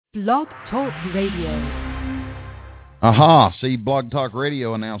Blog Talk Radio. Aha, see, Blog Talk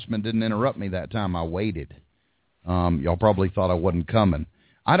Radio announcement didn't interrupt me that time. I waited. Y'all probably thought I wasn't coming.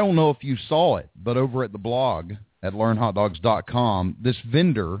 I don't know if you saw it, but over at the blog at learnhotdogs.com, this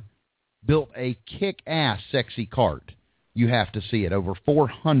vendor built a kick-ass sexy cart. You have to see it. Over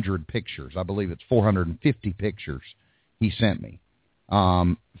 400 pictures. I believe it's 450 pictures he sent me.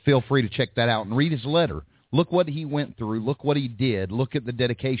 Feel free to check that out and read his letter. Look what he went through. Look what he did. Look at the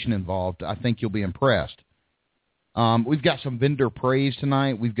dedication involved. I think you'll be impressed. We've got some vendor praise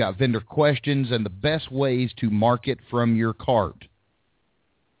tonight. We've got vendor questions and the best ways to market from your cart.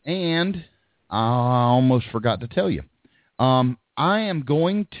 And I almost forgot to tell you. I am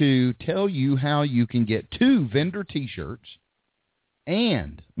going to tell you how you can get 2 vendor T-shirts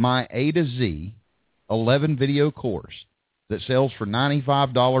and my A to Z 11 video course that sells for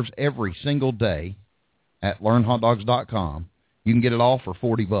 $95 every single day at learnhotdogs.com. You can get it all for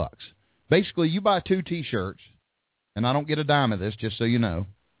 $40. Basically, you buy 2 T-shirts, and I don't get a dime of this, just so you know,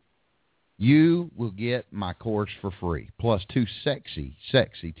 you will get my course for free, plus 2 sexy,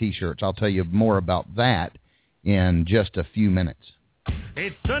 sexy T-shirts. I'll tell you more about that in just a few minutes.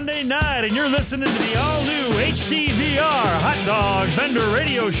 It's Sunday night, and you're listening to the all-new HDVR Hot Dog Vendor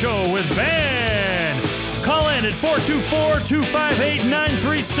Radio Show with Ben. Call in at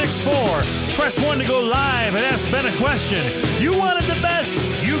 424-258-9364. Press 1 to go live and ask Ben a question. You wanted the best,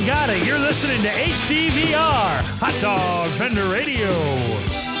 you got it. You're listening to HDVR Hot Dog Vendor Radio.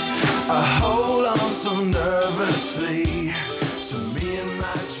 I hold on so nervously to me and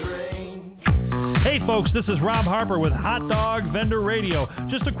my dream. Hey folks, this is Rob Harper with Hot Dog Vendor Radio.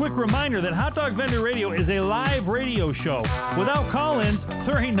 Just a quick reminder that Hot Dog Vendor Radio is a live radio show. Without call-ins,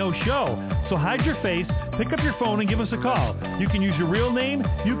 there ain't no show. So hide your face, pick up your phone, and give us a call. You can use your real name,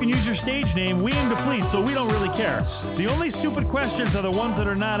 you can use your stage name. We aim to please, so we don't really care. The only stupid questions are the ones that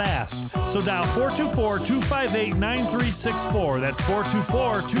are not asked. So dial 424-258-9364. That's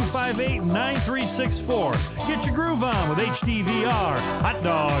 424-258-9364. Get your groove on with HDVR, Hot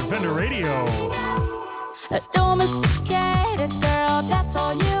Dog Vendor Radio. Don't miscate it, girl, that's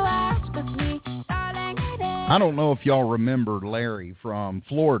all you ask of me. Darling, it is. I don't know if y'all remember Larry from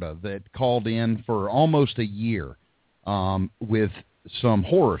Florida that called in for almost a year with some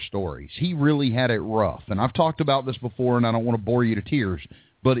horror stories. He really had it rough, and I've talked about this before, and I don't want to bore you to tears,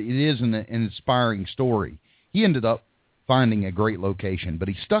 but it is an inspiring story. He ended up finding a great location, but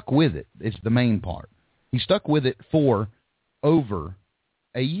he stuck with it. It's the main part. He stuck with it for over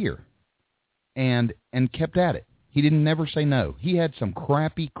a year and kept at it. He didn't never say no. He had some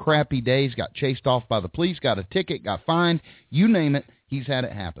crappy days, got chased off by the police, got a ticket, got fined. You name it, he's had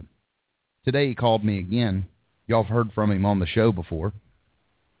it happen. Today he called me again. Y'all have heard from him on the show before.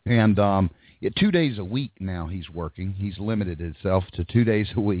 And 2 days a week now he's working. He's limited himself to 2 days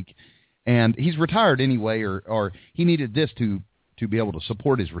a week. And he's retired anyway, or he needed this to be able to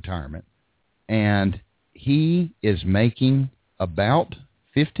support his retirement. And he is making about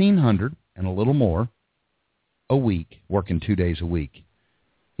 $1,500 and a little more a week, working 2 days a week.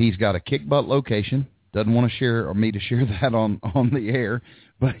 He's got a kick butt location. Doesn't want to share or me to share that on the air,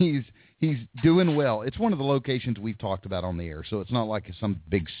 but he's doing well. It's one of the locations we've talked about on the air, so it's not like it's some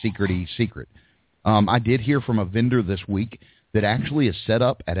big secret. I did hear from a vendor this week that actually is set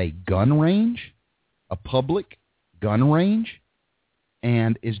up at a gun range, a public gun range,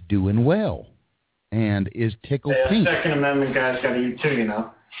 and is doing well, and is tickled pink. Second Amendment guys got to eat too, you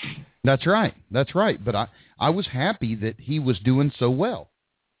know. That's right. But I was happy that he was doing so well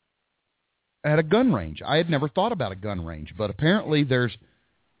at a gun range. I had never thought about a gun range, but apparently there's,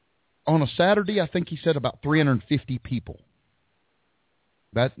 on a Saturday, I think he said about 350 people.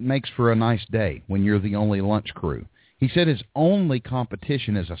 That makes for a nice day when you're the only lunch crew. He said his only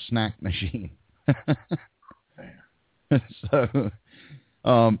competition is a snack machine. So,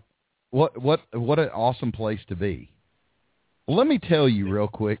 what an awesome place to be. Well, let me tell you real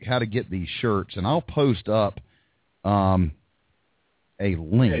quick how to get these shirts, and I'll post up a link.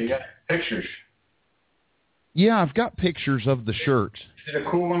 Yeah, you got pictures. Yeah, I've got pictures of the shirts. Is it a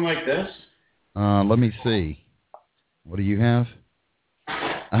cool one like this? Let me see. What do you have?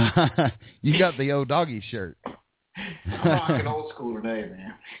 You got the old doggy shirt. I'm rocking old school today,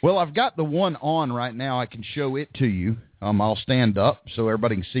 man. Well, I've got the one on right now. I can show it to you. I'll stand up so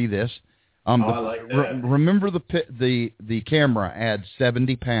everybody can see this. I like that. Remember the camera adds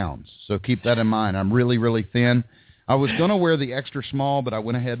 70 pounds, so keep that in mind. I'm really, really thin. I was going to wear the extra small, but I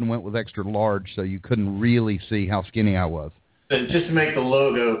went ahead and went with extra large, so you couldn't really see how skinny I was. Just to make the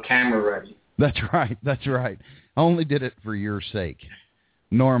logo camera ready. That's right. I only did it for your sake.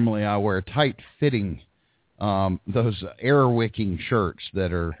 Normally I wear tight-fitting those air-wicking shirts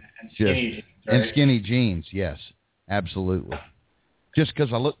that are Skinny, and skinny jeans. Yes, absolutely. Just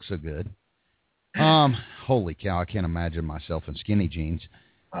because I look so good. Holy cow, I can't imagine myself in skinny jeans.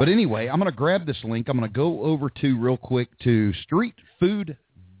 But anyway, I'm going to grab this link. I'm going to go over to, real quick, to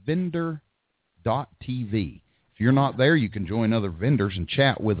streetfoodvendor.tv. If you're not there, you can join other vendors and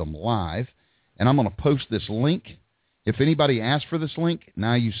chat with them live. And I'm going to post this link. If anybody asks for this link,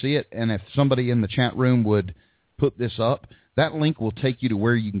 now you see it. And if somebody in the chat room would put this up, that link will take you to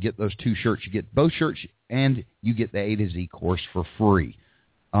where you can get those 2 shirts. You get both shirts, and you get the A to Z course for free.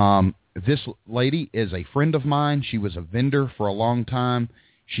 This lady is a friend of mine. She was a vendor for a long time.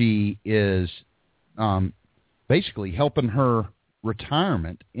 She is basically helping her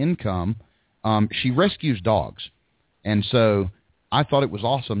retirement income. She rescues dogs. And so I thought it was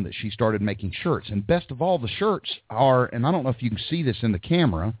awesome that she started making shirts. And best of all, the shirts are, and I don't know if you can see this in the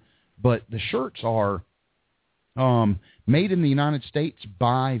camera, but the shirts are made in the United States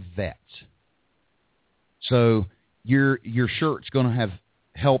by vets. So your shirt's going to have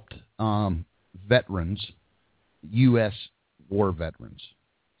helped veterans, U.S. war veterans,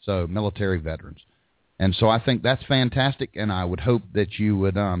 so military veterans. And so I think that's fantastic, and I would hope that you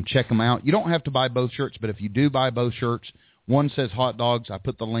would check them out. You don't have to buy both shirts, but if you do buy both shirts, one says Hot Dogs. I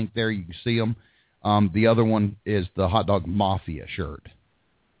put the link there. You can see them. The other one is the Hot Dog Mafia shirt,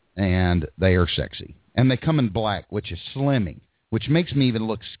 and they are sexy. And they come in black, which is slimming, which makes me even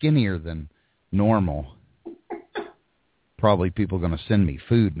look skinnier than normal. Probably people are going to send me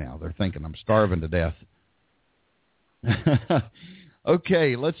food now. They're thinking I'm starving to death.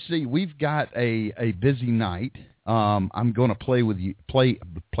 Okay, let's see. We've got a busy night. I'm going to play with you.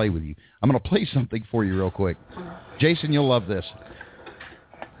 I'm going to play something for you real quick. Jason, you'll love this.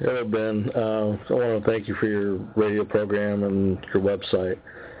 Hello, Ben. I want to thank you for your radio program and your website.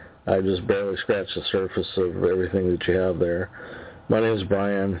 I just barely scratched the surface of everything that you have there. My name is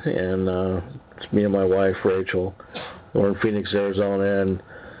Brian, and it's me and my wife, Rachel. We're in Phoenix, Arizona, and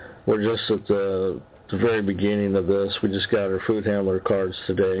we're just at the very beginning of this. We just got our food handler cards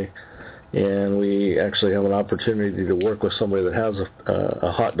today, and we actually have an opportunity to work with somebody that has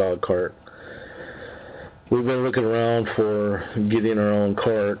a hot dog cart. We've been looking around for getting our own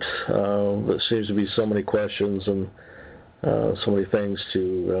cart. There seems to be so many questions and so many things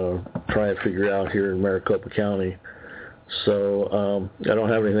to try and figure out here in Maricopa County. So I don't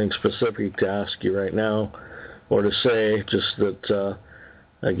have anything specific to ask you right now or to say, just that,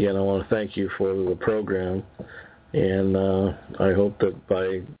 again, I want to thank you for the program, and I hope that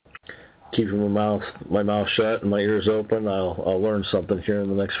by keeping my mouth shut and my ears open, I'll learn something here in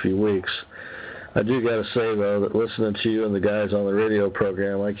the next few weeks. I do got to say, though, that listening to you and the guys on the radio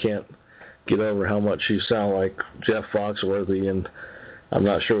program, I can't get over how much you sound like Jeff Foxworthy, and I'm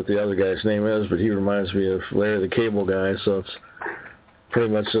not sure what the other guy's name is, but he reminds me of Larry the Cable Guy, so it's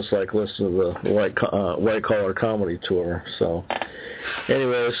pretty much just like listening to the White Collar Comedy Tour. So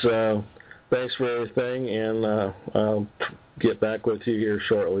anyways, thanks for everything, and I'll get back with you here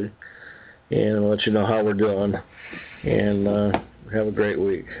shortly and let you know how we're doing, and have a great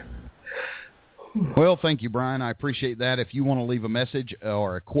week. Well, thank you, Brian. I appreciate that. If you want to leave a message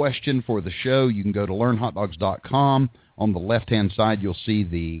or a question for the show, you can go to learnhotdogs.com. On the left-hand side, you'll see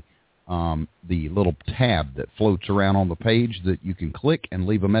the little tab that floats around on the page that you can click and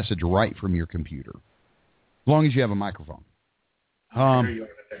leave a message right from your computer, as long as you have a microphone. I hear you, but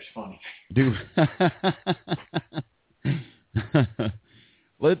there's funny.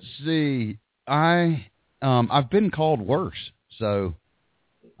 Let's see. I've been called worse, so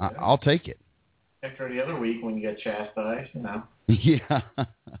I'll take it. After the other week when you get chastised, Yeah.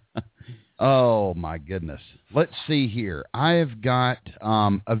 Oh, my goodness. Let's see here. I have got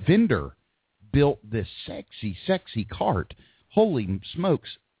a vendor built this sexy cart. Holy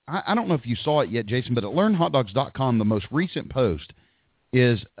smokes. I don't know if you saw it yet, Jason, but at learnhotdogs.com, the most recent post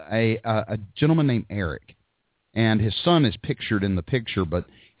is a gentleman named Eric, and his son is pictured in the picture, but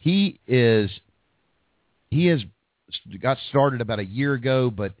he has got started about a year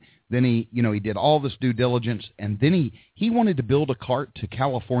ago, but then he did all this due diligence, and then he wanted to build a cart to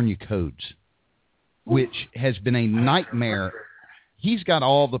California codes, which has been a nightmare. He's got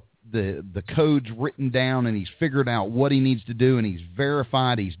all the codes written down, and he's figured out what he needs to do, and he's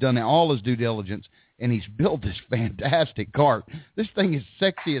verified. He's done all his due diligence, and he's built this fantastic cart. This thing is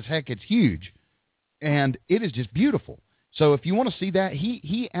sexy as heck. It's huge, and it is just beautiful. So if you want to see that,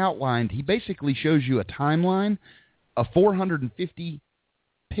 he outlined, he basically shows you a timeline of 450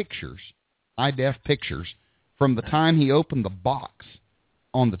 pictures, high-def pictures, from the time he opened the box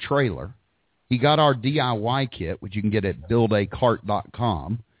on the trailer. He got our DIY kit, which you can get at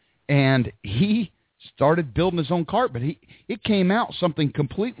buildacart.com, and he started building his own cart, but it came out something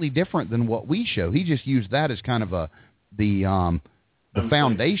completely different than what we show. He just used that as kind of the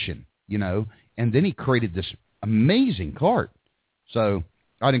foundation, you know, and then he created this amazing cart. So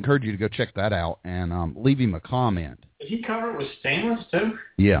I'd encourage you to go check that out and leave him a comment. Did he cover it with stainless too?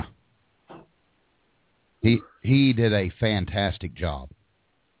 Yeah. He did a fantastic job.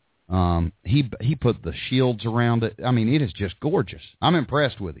 He put the shields around it. I mean, it is just gorgeous. I'm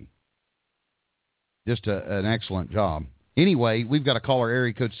impressed with him. Just an excellent job. Anyway, we've got a caller,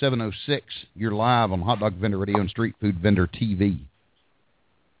 area code 706. You're live on Hot Dog Vendor Radio and Street Food Vendor TV.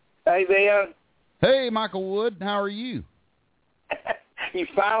 Hey, Ben. Hey, Michael Wood. How are you? You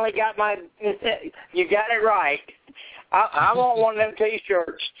finally got you got it right. I want one of them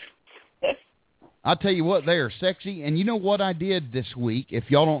T-shirts. I'll tell you what, they are sexy. And you know what I did this week? If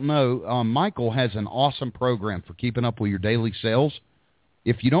y'all don't know, Michael has an awesome program for keeping up with your daily sales.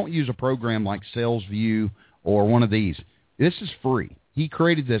 If you don't use a program like SalesView or one of these, this is free. He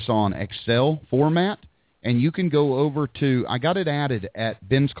created this on Excel format, and you can go over to, I got it added at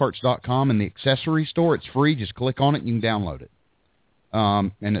benscarts.com in the accessory store. It's free. Just click on it and you can download it.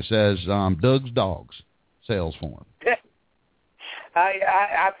 And it says Doug's Dogs sales form.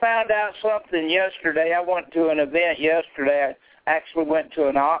 I found out something yesterday. I went to an event yesterday. I actually went to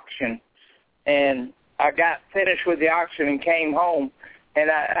an auction, and I got finished with the auction and came home, and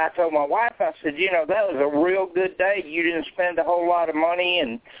I told my wife, I said, you know, that was a real good day. You didn't spend a whole lot of money,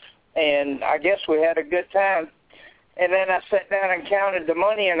 and I guess we had a good time. And then I sat down and counted the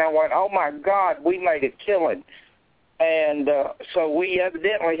money, and I went, oh, my God, we made a killing. And so we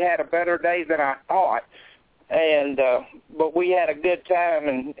evidently had a better day than I thought. And but we had a good time,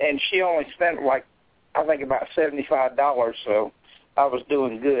 and she only spent like, I think about $75, so I was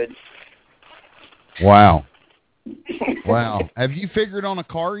doing good. Wow. Wow. Have you figured on a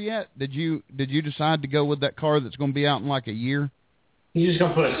car yet? Did you decide to go with that car that's going to be out in like a year? He's just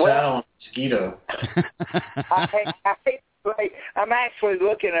going to put a saddle on a mosquito. I'm actually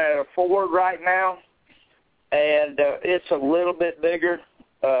looking at a Ford right now, and it's a little bit bigger,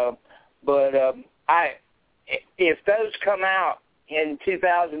 but if those come out in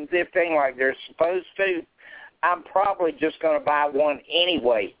 2015 like they're supposed to, I'm probably just going to buy one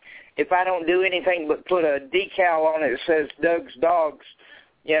anyway. If I don't do anything but put a decal on it that says Doug's Dogs,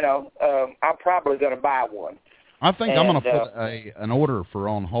 you know, I'm probably going to buy one. I think I'm going to put an order for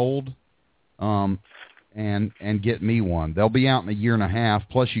on hold and get me one. They'll be out in a year and a half,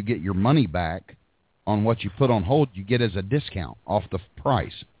 plus you get your money back on what you put on hold. You get as a discount off the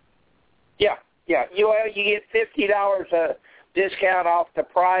price. Yeah. Yeah, you get $50 a discount off the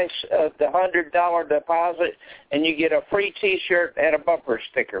price of the $100 deposit, and you get a free T-shirt and a bumper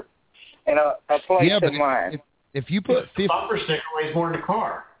sticker and a place in line. If you put the bumper sticker weighs more than the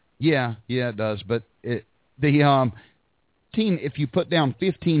car. Yeah, it does. But if you put down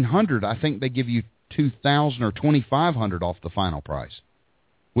 $1,500, I think they give you $2,000 or $2,500 off the final price,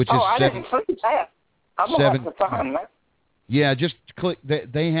 which is I didn't see that. I'm gonna have to find that. Yeah, just click.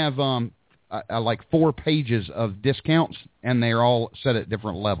 They have like 4 pages of discounts, and they're all set at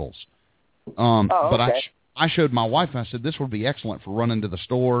different levels. But I showed my wife, and I said, this would be excellent for running to the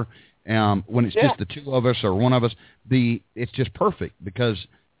store when it's just the two of us or one of us. It's just perfect because,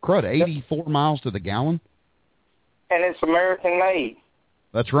 crud, 84 miles to the gallon. And it's American-made.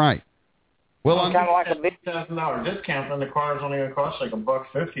 That's right. Well, kind of like a big $1,000 discount, then the car is only going to cost like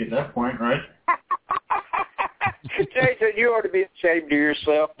 $1.50 at that point, right? Jason, you ought to be ashamed of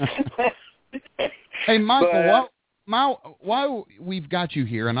yourself. Hey, Michael, while we've got you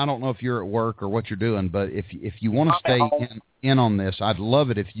here, and I don't know if you're at work or what you're doing, but if you want to stay in on this, I'd love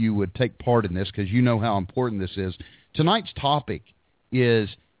it if you would take part in this because you know how important this is. Tonight's topic is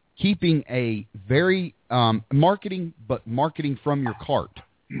keeping a very marketing from your cart.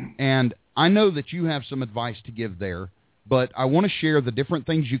 And I know that you have some advice to give there, but I want to share the different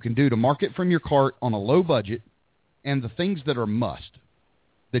things you can do to market from your cart on a low budget and the things that are must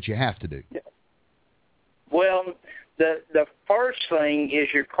that you have to do. Well, the first thing is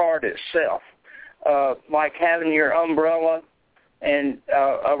your cart itself, like having your umbrella and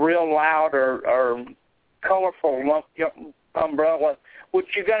a real loud or colorful umbrella, which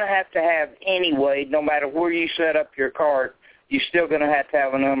you're going to have anyway, no matter where you set up your cart, you're still going to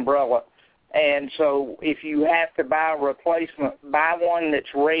have an umbrella. And so if you have to buy a replacement, buy one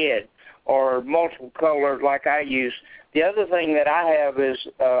that's red or multiple colored like I use. The other thing that I have is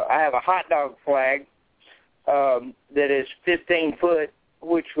I have a hot dog flag that is 15 foot,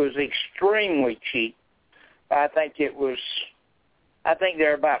 which was extremely cheap. I think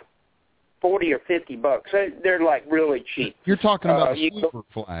they're about $40 or $50. They're like really cheap. You're talking about the swooper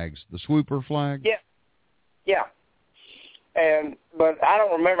flags, the swooper flag? Yeah. But I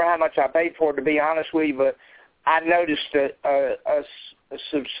don't remember how much I paid for it, to be honest with you, but I noticed a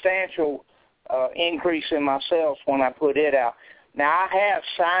substantial increase in my sales when I put it out. Now, I have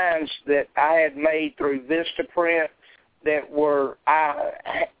signs that I had made through Vistaprint that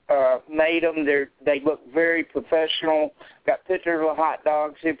I made them. They look very professional, got pictures of hot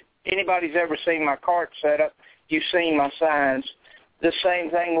dogs. If anybody's ever seen my cart setup, you've seen my signs. The same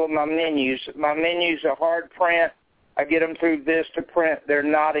thing with my menus. My menus are hard print. I get them through Vistaprint. They're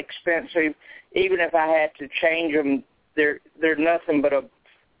not expensive. Even if I had to change them, they're nothing but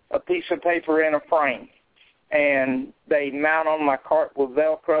a piece of paper in a frame. And they mount on my cart with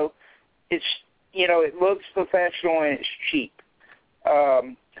Velcro. It's, it looks professional and it's cheap.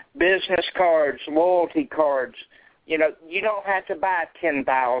 Business cards, loyalty cards. You don't have to buy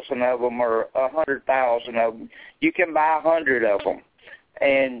 10,000 of them or 100,000 of them. You can buy 100 of them.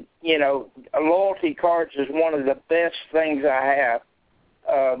 And, loyalty cards is one of the best things I have.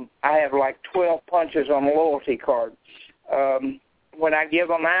 I have like 12 punches on a loyalty card. When I give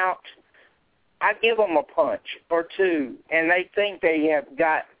them out, I give them a punch or two, and they think they have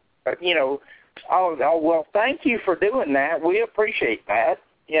got, oh, well, thank you for doing that. We appreciate that,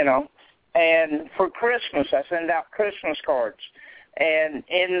 And for Christmas, I send out Christmas cards. And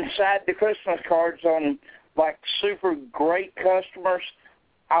inside the Christmas cards on, like, super great customers,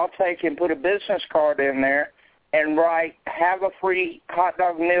 I'll take and put a business card in there and write, have a free hot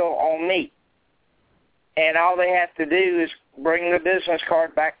dog meal on me. And all they have to do is bring the business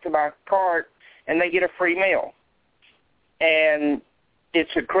card back to my cart, and they get a free meal. And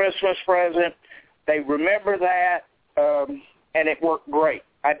it's a Christmas present. They remember that, and it worked great.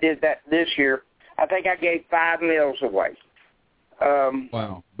 I did that this year. I think I gave 5 meals away.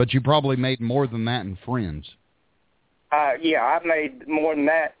 Wow. But you probably made more than that in friends. Yeah, I made more than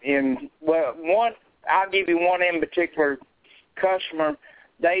that I'll give you one in particular customer.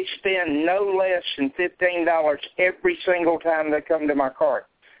 They spend no less than $15 every single time they come to my cart.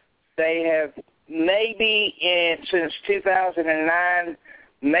 They have since 2009,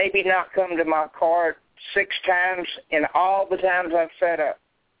 maybe not come to my cart 6 times in all the times I've set up.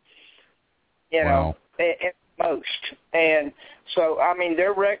 Wow. At most. And so,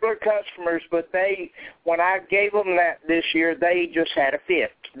 they're regular customers, but when I gave them that this year, they just had a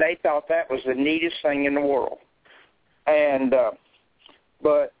fit. They thought that was the neatest thing in the world. And,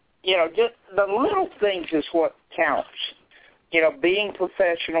 but, just the little things is what counts. Being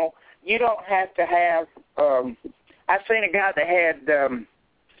professional. You don't have to have, I've seen a guy that had,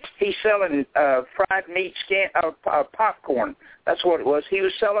 he's selling fried meat popcorn. That's what it was. He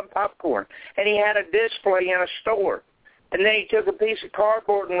was selling popcorn. And he had a display in a store. And then he took a piece of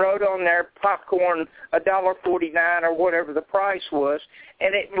cardboard and wrote on there popcorn $1.49 or whatever the price was.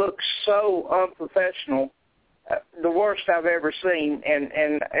 And it looked so unprofessional. The worst I've ever seen. And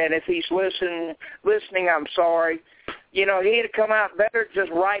if he's listening, I'm sorry. He'd have come out better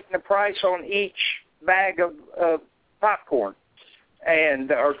just writing the price on each bag of popcorn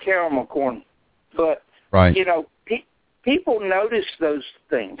or caramel corn. But, right. People notice those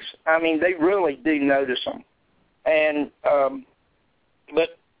things. They really do notice them. And,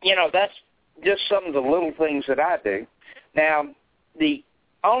 but, that's just some of the little things that I do. Now, the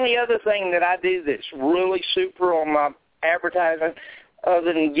only other thing that I do that's really super on my advertising,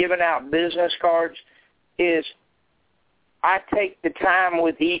 other than giving out business cards, is I take the time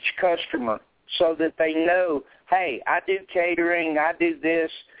with each customer so that they know, hey, I do catering, I do this,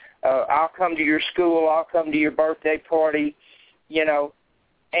 I'll come to your school, I'll come to your birthday party,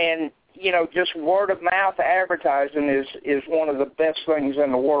 and, just word-of-mouth advertising is one of the best things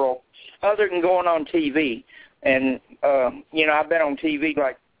in the world, other than going on TV. And, I've been on TV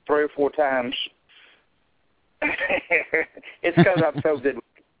like 3 or 4 times. It's because I'm so good.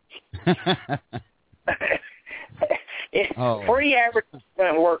 Free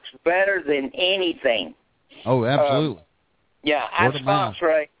advertising works better than anything. Oh, absolutely. Yeah, I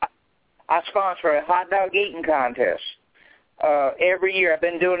sponsor a hot dog eating contest every year. I've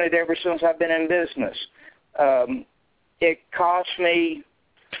been doing it ever since I've been in business. It costs me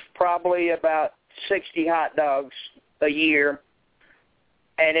probably about 60 hot dogs a year,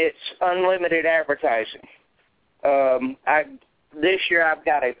 and it's unlimited advertising. This year I've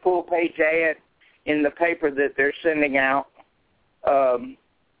got a full-page ad in the paper that they're sending out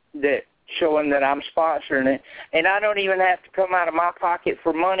that showing that I'm sponsoring it. And I don't even have to come out of my pocket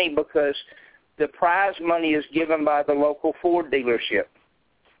for money because the prize money is given by the local Ford dealership.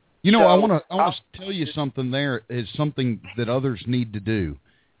 I want to tell you something there is something that others need to do.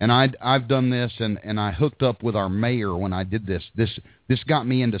 And I've done this, and I hooked up with our mayor when I did this. This got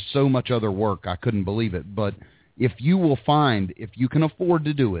me into so much other work, I couldn't believe it. But if you can afford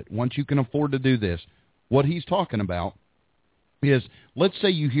to do it, once you can afford to do this, what he's talking about is, let's say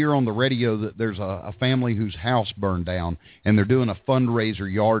you hear on the radio that there's a family whose house burned down, and they're doing a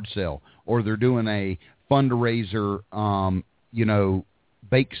fundraiser yard sale, or they're doing a fundraiser,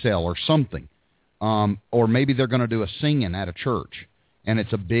 bake sale or something. Or maybe they're going to do a singing at a church, and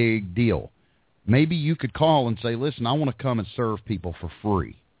it's a big deal. Maybe you could call and say, listen, I want to come and serve people for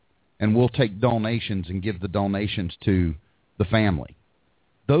free, and we'll take donations and give the donations to the family.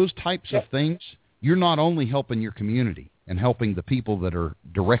 Those types of things, you're not only helping your community and helping the people that are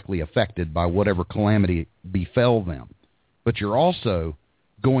directly affected by whatever calamity befell them, but you're also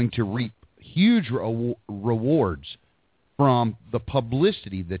going to reap huge rewards from the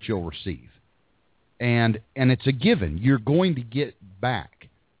publicity that you'll receive. And it's a given. You're going to get back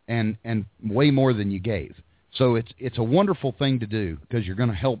and way more than you gave. So it's a wonderful thing to do, because you're going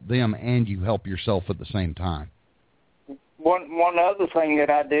to help them and you help yourself at the same time. One other thing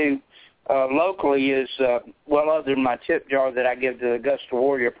that I do locally is, other than my tip jar that I give to the Augusta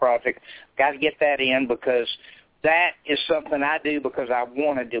Warrior Project, got to get that in, because that is something I do because I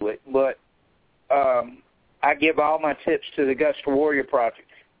want to do it. But I give all my tips to the Augusta Warrior Project.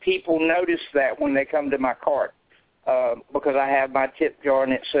 People notice that when they come to my cart, because I have my tip jar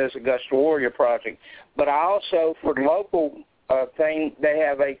and it says Augusta Warrior Project. But I also, for the local thing, they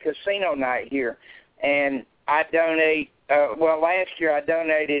have a casino night here, and I donate. Last year I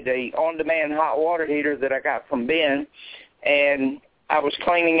donated a on-demand hot water heater that I got from Ben, and I was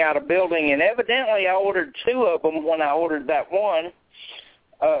cleaning out a building, and evidently I ordered 2 of them when I ordered that one.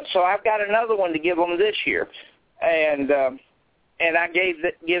 So I've got another one to give them this year, and I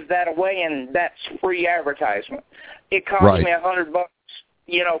give that away, and that's free advertisement. It cost me $100,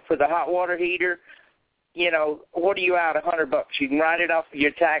 for the hot water heater. What are you out $100? You can write it off of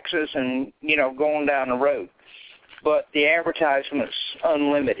your taxes and going down the road. But the advertisement's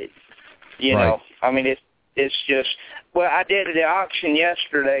unlimited. You know, I mean, it's just. Well, I did the auction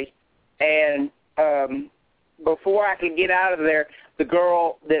yesterday, and before I could get out of there, the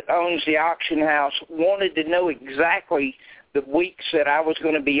girl that owns the auction house wanted to know exactly the weeks that I was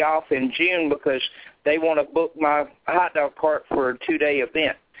going to be off in June, because they want to book my hot dog cart for a 2-day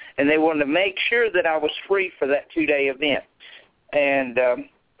event. And they wanted to make sure that I was free for that 2-day event. And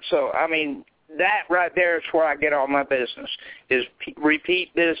so, I mean, that right there is where I get all my business.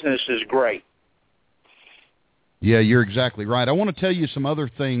 Repeat business is great. Yeah, you're exactly right. I want to tell you some other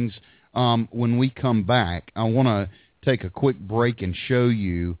things when we come back. I want to take a quick break and show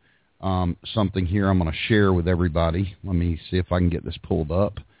you something here I'm going to share with everybody. Let me see if I can get this pulled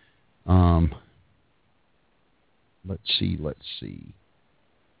up. Let's see.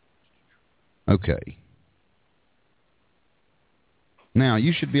 Okay. Now,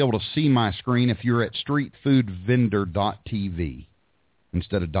 you should be able to see my screen if you're at streetfoodvendor.tv.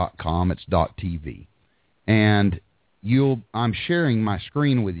 Instead of .com, it's .tv. And I'm sharing my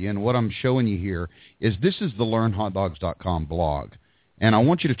screen with you, and what I'm showing you here is this is the LearnHotDogs.com blog. And I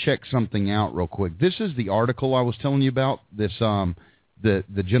want you to check something out real quick. This is the article I was telling you about, this the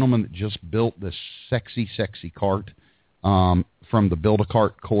gentleman that just built this sexy cart from the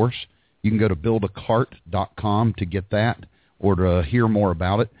Build-A-Cart course. You can go to buildacart.com to get that or to hear more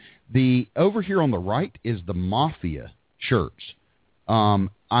about it. Over here on the right is the Mafia shirts.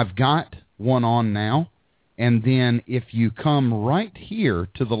 I've got one on now. And then if you come right here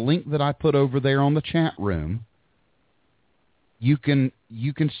to the link that I put over there on the chat room, you can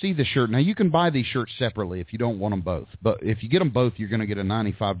see the shirt. Now, you can buy these shirts separately if you don't want them both. But if you get them both, you're going to get a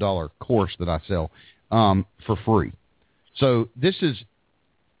 $95 course that I sell for free. So this is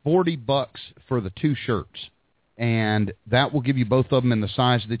 $40 for the 2 shirts, and that will give you both of them in the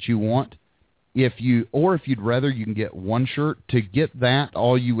size that you want. If you'd rather, you can get one shirt. To get that,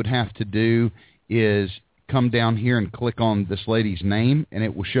 all you would have to do is come down here and click on this lady's name, and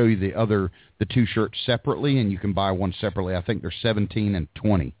it will show you the 2 shirts separately, and you can buy one separately. I think they're 17 and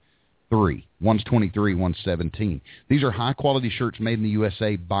 23. One's 23, one's 17. These are high-quality shirts made in the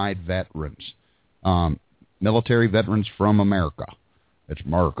USA by veterans, military veterans from America. It's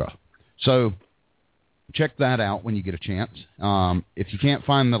America. So check that out when you get a chance. If you can't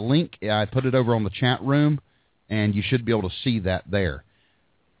find the link, I put it over on the chat room, and you should be able to see that there.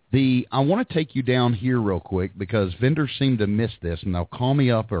 I want to take you down here real quick, because vendors seem to miss this, and they'll call me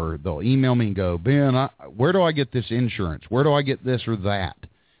up or they'll email me and go, Ben, where do I get this insurance? Where do I get this or that?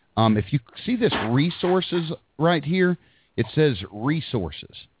 If you see this resources right here, it says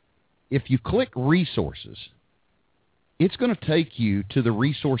resources. If you click resources, it's going to take you to the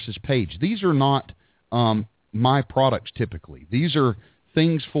resources page. These are not my products typically. These are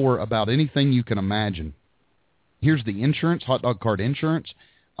things for about anything you can imagine. Here's the insurance, hot dog cart insurance.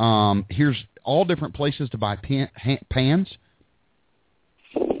 Here's all different places to buy pans.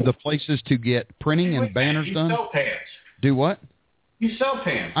 The places to get printing and banners done. You sell pans. Do what? You sell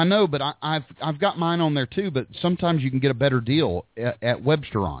pans. I know, but I've got mine on there too. But sometimes you can get a better deal at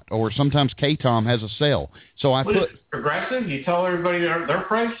Websterant, or sometimes K-Tom has a sale. So I put Progressive. You tell everybody their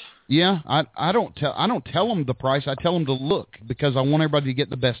price. Yeah, I don't tell them the price. I tell them to look because I want everybody to get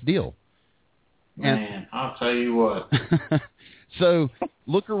the best deal. Man, I'll tell you what. So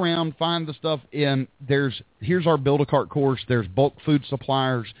look around, find the stuff in. Here's our Build-A-Cart course. There's bulk food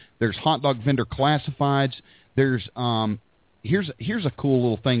suppliers. There's hot dog vendor classifieds. There's here's a cool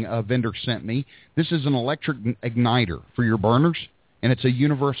little thing a vendor sent me. This is an electric igniter for your burners, and it's a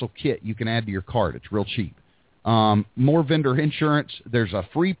universal kit you can add to your cart. It's real cheap. More vendor insurance. There's a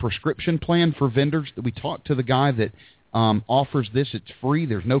free prescription plan for vendors. We talked to the guy that offers this. It's free.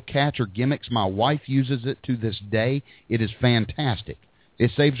 There's no catch or gimmicks. My wife uses it to this day. It is fantastic.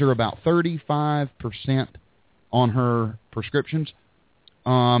 It saves her about 35% on her prescriptions.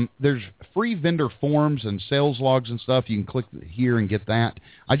 There's free vendor forms and sales logs and stuff. You can click here and get that.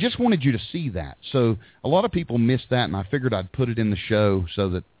 I just wanted you to see that. So a lot of people miss that, and I figured I'd put it in the show so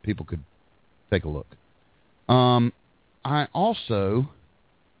that people could take a look. I also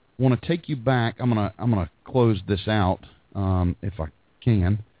want to take you back. I'm gonna close this out if I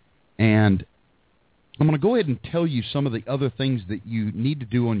can, and I'm gonna go ahead and tell you some of the other things that you need to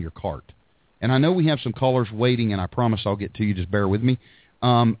do on your cart. And I know we have some callers waiting, and I promise I'll get to you. Just bear with me.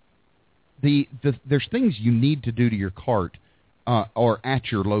 There's things you need to do to your cart or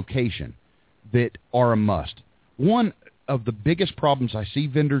at your location that are a must. One of the biggest problems I see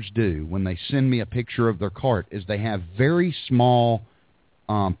vendors do when they send me a picture of their cart is they have very small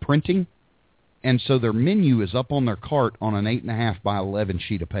printing, and so their menu is up on their cart on an 8.5 by 11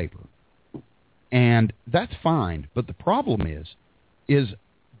 sheet of paper. And that's fine, but the problem is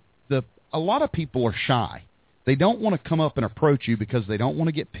a lot of people are shy. They don't want to come up and approach you because they don't want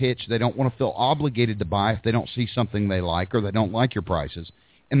to get pitched. They don't want to feel obligated to buy if they don't see something they like or they don't like your prices.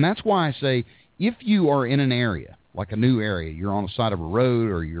 And that's why I say if you are in an area, like a new area, you're on the side of a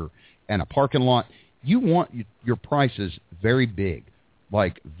road or you're in a parking lot, you want your prices very big,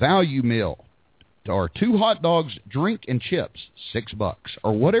 like value meal or 2 hot dogs, drink, and chips, $6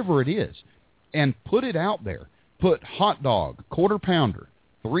 or whatever it is, and put it out there. Put hot dog, quarter pounder,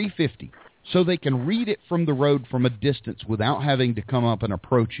 $3.50, so they can read it from the road from a distance without having to come up and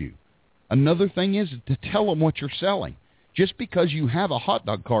approach you. Another thing is to tell them what you're selling. Just because you have a hot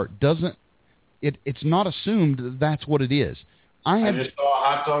dog cart doesn't, it's not assumed that that's what it is. I just saw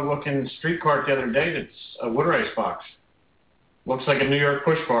a hot dog looking street cart the other day that's a wood rice box. Looks like a New York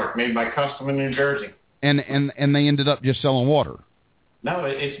push cart made by Custom in New Jersey. And they ended up just selling water. No,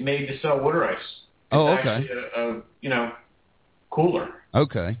 it's made to sell wood rice. It's okay. Actually a cooler.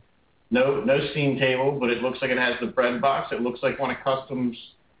 Okay. No steam table, but it looks like it has the bread box. It looks like one of Custom's,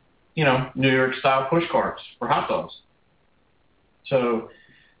 New York style push carts for hot dogs. So,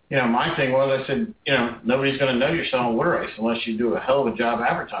 my thing was, I said, nobody's going to know you're selling wood rice unless you do a hell of a job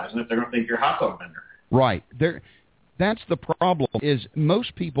advertising it. They're going to think you're a hot dog vendor. Right. That's the problem, is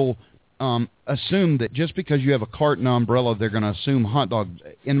most people assume that just because you have a cart and umbrella, they're going to assume hot dog.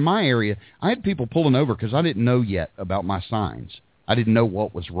 In my area, I had people pulling over because I didn't know yet about my signs. I didn't know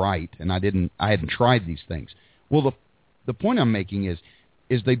what was right, and I hadn't tried these things. Well, the point I'm making is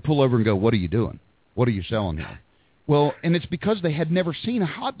they'd pull over and go, "What are you doing? What are you selling here?" Well, and it's because they had never seen a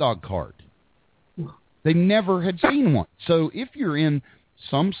hot dog cart. They never had seen one. So if you're in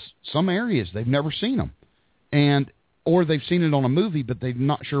some areas, they've never seen them, or they've seen it on a movie, but they're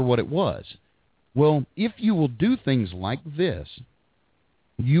not sure what it was. Well, if you will do things like this,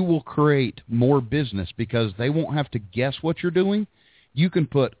 you will create more business because they won't have to guess what you're doing. You can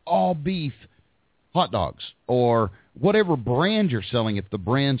put all beef hot dogs or whatever brand you're selling if the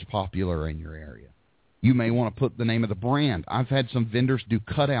brand's popular in your area. You may want to put the name of the brand. I've had some vendors do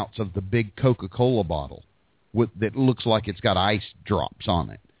cutouts of the big Coca-Cola bottle that looks like it's got ice drops on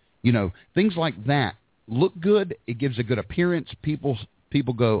it. Things like that look good. It gives a good appearance. People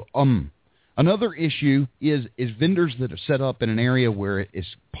go, Another issue is vendors that are set up in an area where it is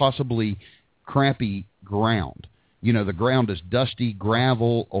possibly crappy ground. The ground is dusty,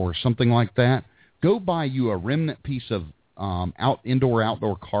 gravel, or something like that. Go buy you a remnant piece of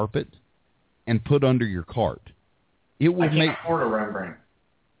indoor-outdoor carpet and put under your cart. It will can't afford a Rembrandt.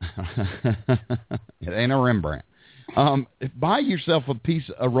 It ain't a Rembrandt. Buy yourself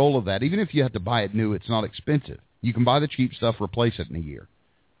a roll of that. Even if you have to buy it new, it's not expensive. You can buy the cheap stuff, replace it in a year.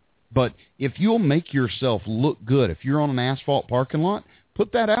 But if you'll make yourself look good, if you're on an asphalt parking lot,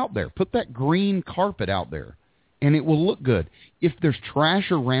 put that out there. Put that green carpet out there, and it will look good. If there's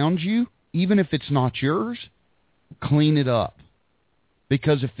trash around you, even if it's not yours, clean it up.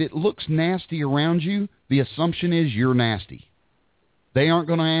 Because if it looks nasty around you, the assumption is you're nasty. They aren't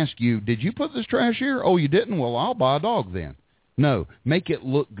going to ask you, did you put this trash here? Oh, you didn't? Well, I'll buy a dog then. No, make it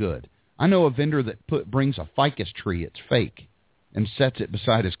look good. I know a vendor that brings a ficus tree, it's fake, and sets it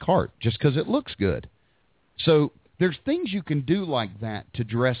beside his cart just because it looks good. So there's things you can do like that to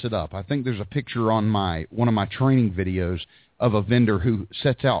dress it up. I think there's a picture on one of my training videos of a vendor who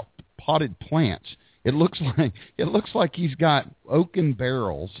sets out potted plants. It looks like he's got oaken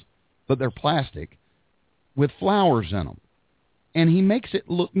barrels, but they're plastic, with flowers in them. And he makes it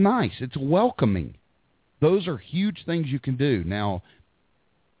look nice. It's welcoming. Those are huge things you can do. Now,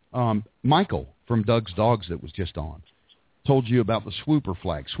 Michael from Doug's Dogs that was just on told you about the swooper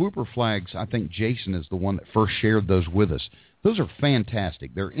flags. Swooper flags, I think Jason is the one that first shared those with us. Those are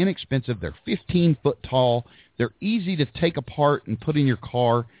fantastic. They're inexpensive. They're 15 foot tall. They're easy to take apart and put in your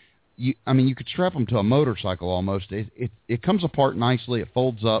car. You could strap them to a motorcycle almost. It comes apart nicely. It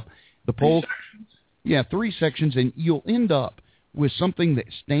folds up. The poles, 3 sections, and you'll end up with something that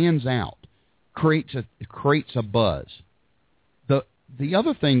stands out, creates a buzz. The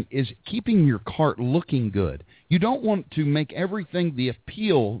other thing is keeping your cart looking good. You don't want to make everything the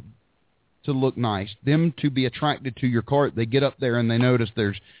appeal to look nice, them to be attracted to your cart. They get up there and they notice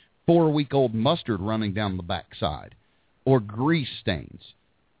there's 4-week-old mustard running down the backside, or grease stains.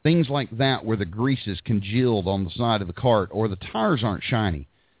 Things like that where the grease is congealed on the side of the cart, or the tires aren't shiny.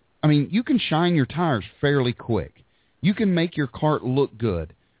 I mean, you can shine your tires fairly quick. You can make your cart look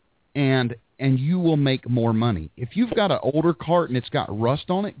good, and you will make more money. If you've got an older cart and it's got rust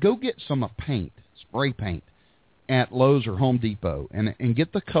on it, go get some paint, spray paint, at Lowe's or Home Depot, and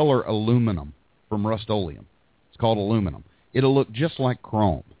get the color aluminum from Rust-Oleum. It's called aluminum. It'll look just like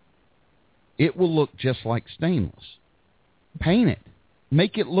chrome. It will look just like stainless. Paint it.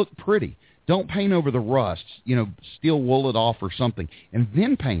 Make it look pretty. Don't paint over the rust. Steel wool it off or something, and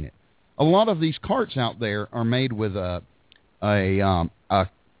then paint it. A lot of these carts out there are made with a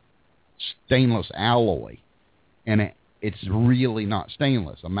stainless alloy, and it's really not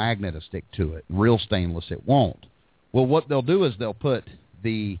stainless. A magnet will stick to it. Real stainless, it won't. Well, what they'll do is they'll put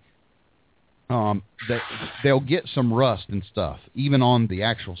they'll get some rust and stuff, even on the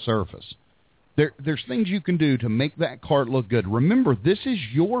actual surface. There's things you can do to make that cart look good. Remember, this is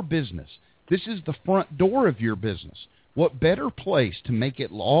your business. This is the front door of your business. What better place to make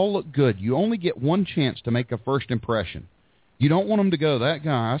it all look good? You only get one chance to make a first impression. You don't want them to go, that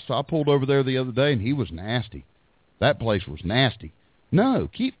guy, I pulled over there the other day and he was nasty. That place was nasty. No,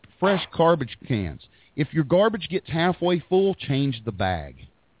 keep fresh garbage cans. If your garbage gets halfway full, change the bag.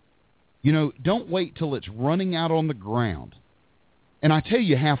 Don't wait till it's running out on the ground. And I tell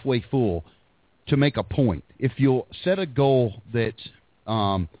you halfway full to make a point. If you'll set a goal that's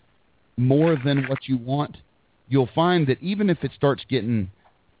more than what you want, you'll find that even if it starts getting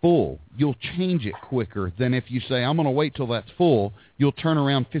full, you'll change it quicker than if you say, I'm going to wait till that's full. You'll turn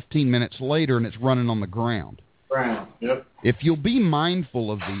around 15 minutes later and it's running on the ground. Yep. If you'll be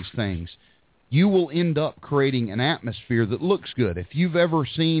mindful of these things, you will end up creating an atmosphere that looks good. If you've ever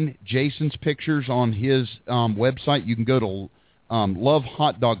seen Jason's pictures on his website, you can go to Love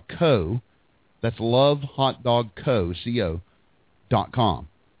Hot Dog Co. That's lovehotdogco.com.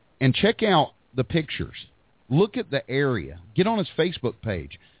 And check out the pictures. Look at the area. Get on his Facebook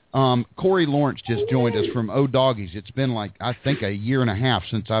page. Corey Lawrence just joined us from O-Doggies. It's been I think a year and a half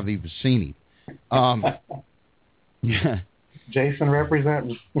since I've even seen him. Yeah. Jason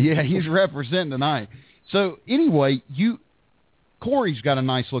representing. Yeah, he's representing tonight. So anyway, Corey's got a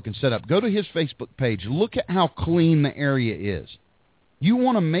nice looking setup. Go to his Facebook page. Look at how clean the area is. You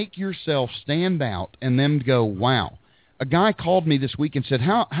want to make yourself stand out and them go, wow. A guy called me this week and said,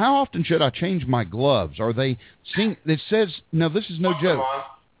 how often should I change my gloves? Are they it says, no, this is no joke.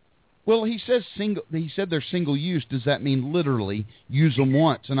 Well, he said they're single use. Does that mean literally use them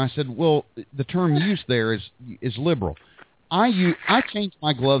once? And I said, well, the term use there is liberal. I change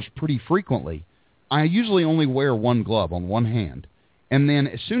my gloves pretty frequently. I usually only wear one glove on one hand. And then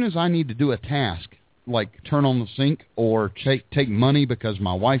as soon as I need to do a task, like turn on the sink or take money because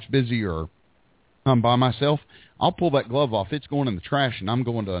my wife's busy or I'm by myself, I'll pull that glove off. It's going in the trash, and I'm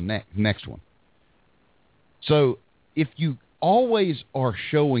going to the next one. So if you always are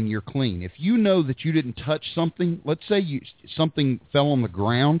showing you're clean, if you know that you didn't touch something, let's say something fell on the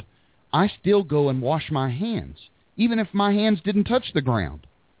ground, I still go and wash my hands, even if my hands didn't touch the ground.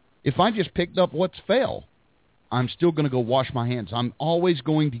 If I just picked up what's fell, I'm still going to go wash my hands. I'm always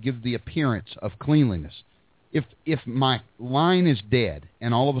going to give the appearance of cleanliness. If my line is dead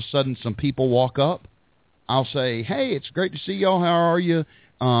and all of a sudden some people walk up, I'll say, hey, it's great to see y'all. How are you?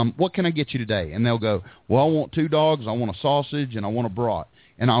 What can I get you today? And they'll go, well, I want 2 dogs, I want a sausage, and I want a brat.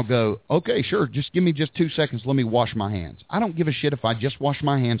 And I'll go, okay, sure, just give me just 2 seconds. Let me wash my hands. I don't give a shit if I just washed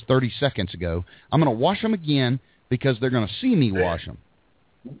my hands 30 seconds ago. I'm going to wash them again because they're going to see me wash them.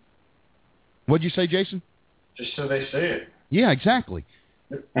 What'd you say, Jason? Just so they see it. Yeah, exactly.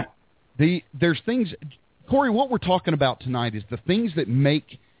 There's things, Corey, what we're talking about tonight is the things that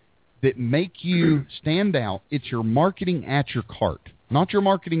make you stand out. It's your marketing at your cart, not your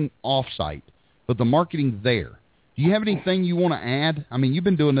marketing off-site, but the marketing there. Do you have anything you want to add? I mean, you've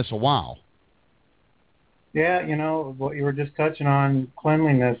been doing this a while. Yeah, what you were just touching on,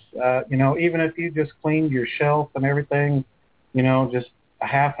 cleanliness, even if you just cleaned your shelf and everything, just a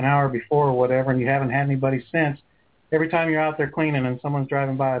half an hour before or whatever, and you haven't had anybody since, every time you're out there cleaning and someone's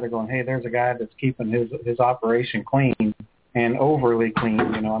driving by, they're going, hey, there's a guy that's keeping his operation clean and overly clean.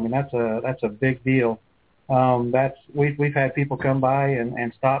 I mean, that's a big deal. We've had people come by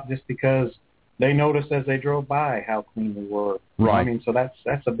and stop just because they noticed as they drove by how clean we were. Right. I mean, so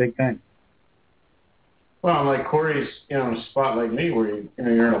that's a big thing. Well, like Corey's, in a spot like me where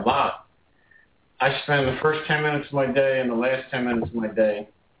you're in a lot. I spend the first 10 minutes of my day and the last 10 minutes of my day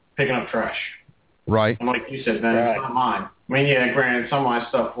picking up trash. Right. And like you said, man, It's not mine. I mean, yeah, granted, some of my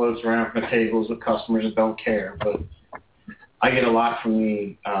stuff floats around from the tables with customers that don't care, but I get a lot from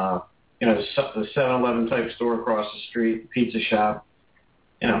the 7-Eleven type store across the street, pizza shop.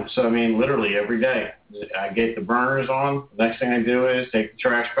 So I mean, literally every day, I get the burners on. The next thing I do is take the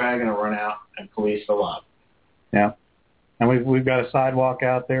trash bag and I run out and police the lot. Yeah, and we've got a sidewalk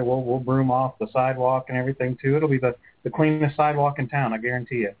out there. We'll broom off the sidewalk and everything too. It'll be the cleanest sidewalk in town, I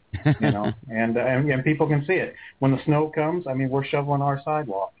guarantee you. And people can see it when the snow comes. I mean, we're shoveling our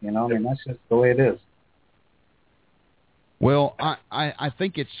sidewalk. I mean, that's just the way it is. Well, I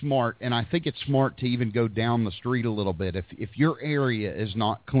think it's smart, and I think it's smart to even go down the street a little bit. If your area is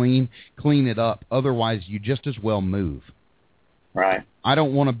not clean, clean it up. Otherwise, you just as well move. Right. I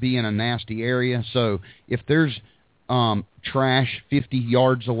don't want to be in a nasty area, so if there's trash 50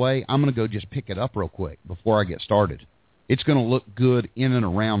 yards away, I'm going to go just pick it up real quick before I get started. It's going to look good in and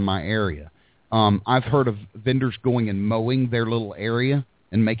around my area. I've heard of vendors going and mowing their little area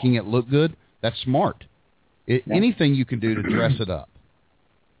and making it look good. That's smart. Anything you can do to dress it up.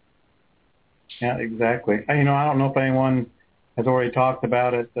 Yeah, exactly. I don't know if anyone has already talked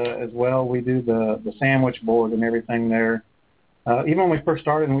about it as well. We do the sandwich board and everything there. Even when we first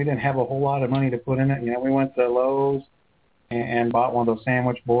started and we didn't have a whole lot of money to put in it, we went to Lowe's and bought one of those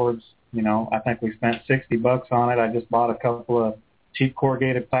sandwich boards. I think we spent $60 on it. I just bought a couple of cheap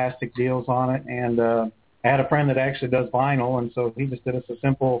corrugated plastic deals on it. And I had a friend that actually does vinyl, and so he just did us a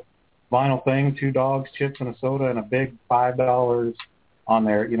simple vinyl thing, 2 dogs, chips, and a soda, and a big $5 on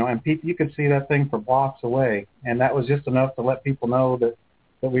there, and people, you could see that thing for blocks away, and that was just enough to let people know that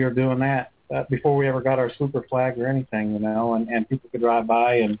we were doing that before we ever got our super flag or anything, and people could drive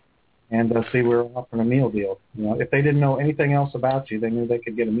by and see we were offering a meal deal. If they didn't know anything else about you, they knew they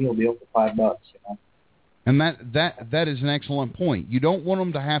could get a meal deal for $5. And that is an excellent point. You don't want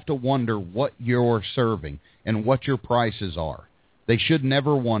them to have to wonder what you're serving and what your prices are. They should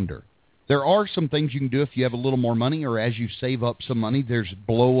never wonder. There are some things you can do if you have a little more money, or as you save up some money. There's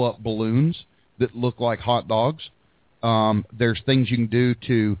blow-up balloons that look like hot dogs. There's things you can do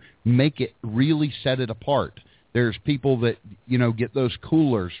to make it really set it apart. There's people that, get those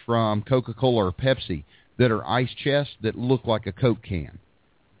coolers from Coca-Cola or Pepsi that are ice chests that look like a Coke can.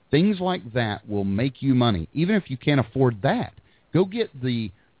 Things like that will make you money. Even if you can't afford that, go get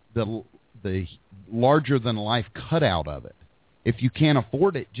the larger-than-life cutout of it. If you can't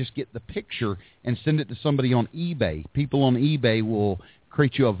afford it, just get the picture and send it to somebody on eBay. People on eBay will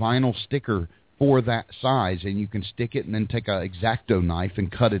create you a vinyl sticker for that size, and you can stick it and then take an X-Acto knife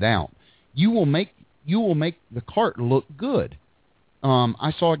and cut it out. You will make the cart look good.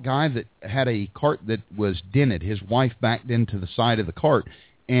 I saw a guy that had a cart that was dented. His wife backed into the side of the cart,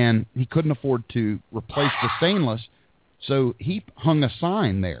 and he couldn't afford to replace the stainless, so he hung a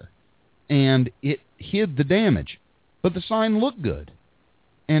sign there, and it hid the damage. But the sign looked good.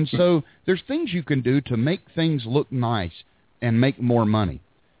 And so there's things you can do to make things look nice and make more money.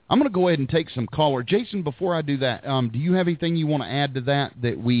 I'm going to go ahead and take some caller. Jason, before I do that, do you have anything you want to add to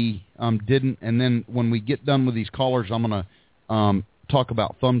that we didn't? And then when we get done with these callers, I'm going to talk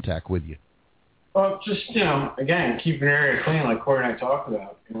about Thumbtack with you. Well, just, again, keep your area clean like Corey and I talked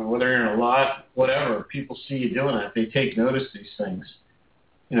about. Whether you're in a lot, whatever, people see you doing that. They take notice of these things.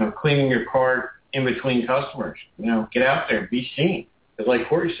 Cleaning your cart, in between customers. Get out there, be seen. Because like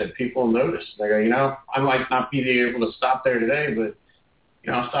Corey said, people will notice. They go, I might not be able to stop there today, but,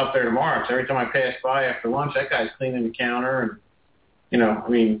 I'll stop there tomorrow. So every time I pass by after lunch, that guy's cleaning the counter.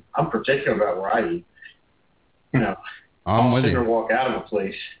 And, I'm particular about where I eat. I'm with you. I'll walk out of a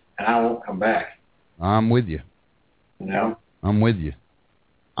place, and I won't come back. I'm with you. I'm with you.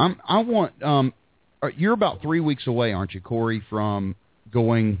 You're about 3 weeks away, aren't you, Corey, from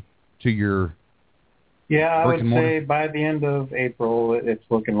going to your I would say by the end of April, it's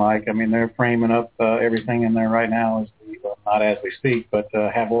looking like. I mean, they're framing up everything in there right now, not as we speak, but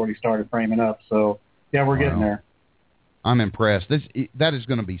have already started framing up. So, we're getting there. I'm impressed. That is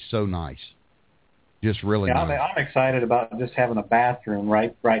going to be so nice. Just really nice. I'm excited about just having a bathroom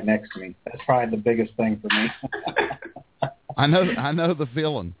right next to me. That's probably the biggest thing for me. I know the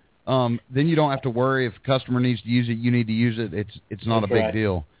feeling. Then you don't have to worry if a customer needs to use it, you need to use it. It's not That's a big right.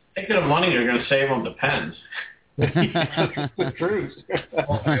 deal. Think of the money they're going to save on the pens. The truth.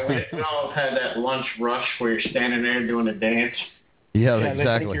 We all had that lunch rush where you're standing there doing a dance. Yeah, exactly.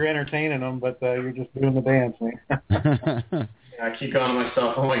 They think you're entertaining them, but you're just doing the dance, man. I keep going to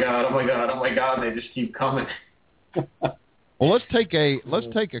myself, oh my God, and they just keep coming. Well, let's take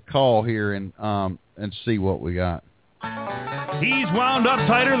a call here and see what we got. He's wound up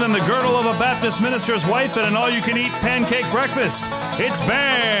tighter than the girdle of a Baptist minister's wife at an all-you-can-eat pancake breakfast. It's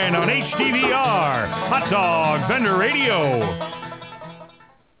Ben on HDVR, Hot Dog Vendor Radio.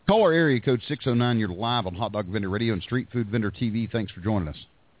 Caller area code 609. You're live on Hot Dog Vendor Radio and Street Food Vendor TV. Thanks for joining us.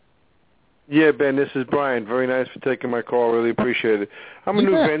 Yeah, Ben, this is Brian. Very nice for taking my call. Really appreciate it. I'm a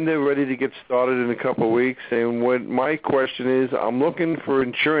new vendor ready to get started in a couple of weeks, and what my question is, I'm looking for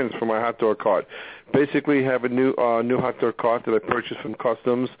insurance for my hot dog cart. Basically, have a new hot dog cart that I purchased from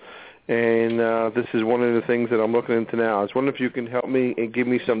Customs, and this is one of the things that I'm looking into now. I was wondering if you can help me and give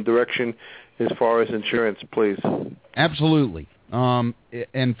me some direction as far as insurance, please. Absolutely.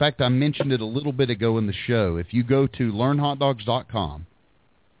 In fact, I mentioned it a little bit ago in the show. If you go to learnhotdogs.com,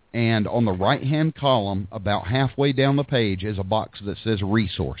 and on the right-hand column, about halfway down the page, is a box that says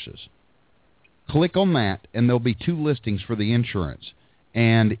Resources. Click on that, and there'll be 2 listings for the insurance.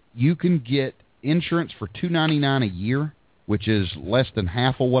 And you can get insurance for $2.99 a year, which is less than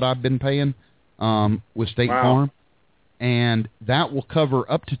half of what I've been paying with State Farm. And that will cover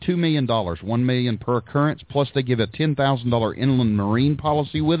up to $2 million, $1 million per occurrence, plus they give a $10,000 inland marine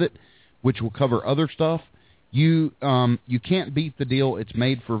policy with it, which will cover other stuff. You can't beat the deal. It's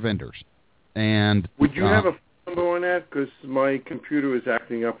made for vendors. And would you have a phone number on that? Because my computer is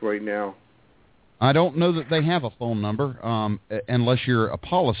acting up right now. I don't know that they have a phone number unless you're a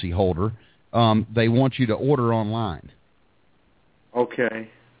policy holder. They want you to order online. Okay.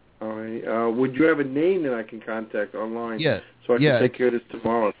 All right. Would you have a name that I can contact online? Yes. So I can take care of this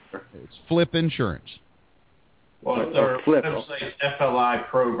tomorrow. It's Flip Insurance. Well, their Flip. website's FLI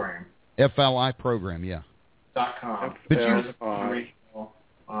Program. FLI Program, yeah. .com. But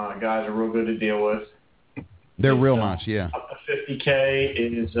guys are real good to deal with. They're real nice, yeah. Up to $50K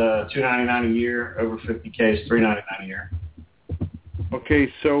is $2.99 a year. Over $50K is $3.99 a year.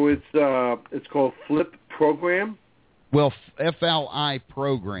 Okay, so it's called Flip Program. Well, FLI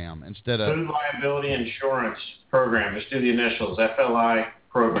Program instead of Food Liability Insurance Program. Just do the initials. FLI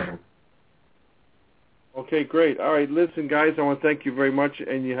Program. Okay, great. All right, listen, guys, I want to thank you very much,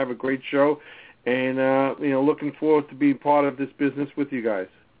 and you have a great show. And, looking forward to being part of this business with you guys.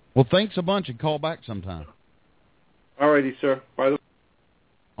 Well, thanks a bunch, and call back sometime. All righty, sir. Bye.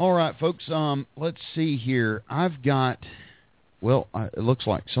 All right, folks, let's see here. I've got, it looks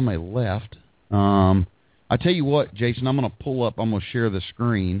like somebody left. I tell you what, Jason, I'm going to share the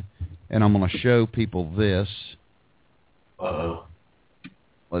screen, and I'm going to show people this. Uh-oh.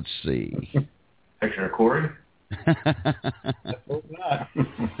 Let's see. Picture of Corey? Hope not.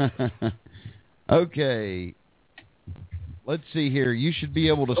 Okay. Let's see here. You should be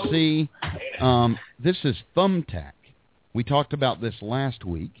able to see. This is Thumbtack. We talked about this last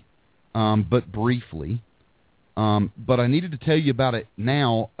week, but briefly. But I needed to tell you about it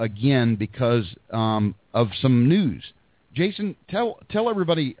now again because of some news. Jason, tell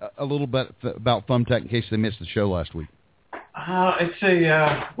everybody a little bit about Thumbtack in case they missed the show last week. It's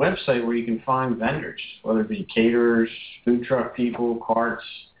a website where you can find vendors, whether it be caterers, food truck people, carts,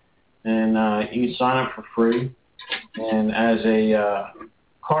 and you can sign up for free. And as a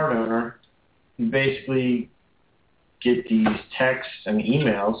cart owner, you basically get these texts and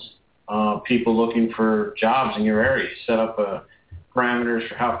emails, people looking for jobs in your area. You set up parameters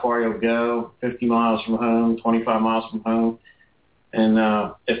for how far you'll go, 50 miles from home, 25 miles from home. And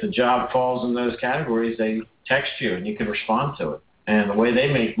if the job falls in those categories, they text you and you can respond to it. And the way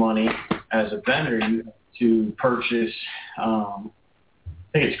they make money as a vendor, you have to purchase, I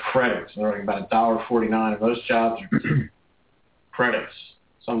think it's credits. They're like about $1.49, and most jobs are 2 credits,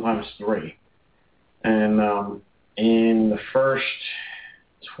 sometimes 3. And in the first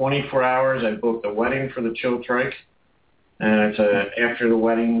 24 hours, I booked a wedding for the Chill Trike, and it's after the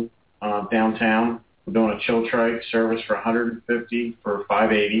wedding downtown. We're doing a Chill Trike service for $150 for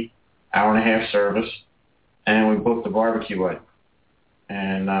 $580, hour-and-a-half service, and we booked the barbecue wedding.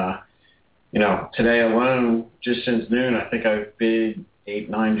 And, today alone, just since noon, I think I've bid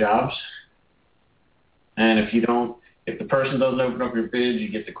 8-9 jobs. And if the person doesn't open up your bid, you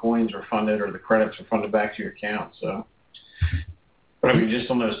get the coins refunded or the credits refunded back to your account. So, but I mean,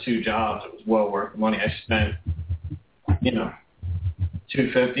 just on those 2 jobs, it was well worth the money. I spent,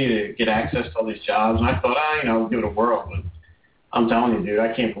 $250 to get access to all these jobs, and I thought, we'll give it a whirl. But I'm telling you, dude,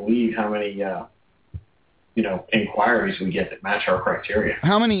 I can't believe how many, inquiries we get that match our criteria.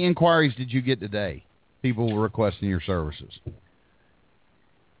 How many inquiries did you get today? People requesting your services.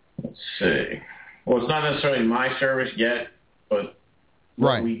 Let's see. Well, it's not necessarily my service yet, but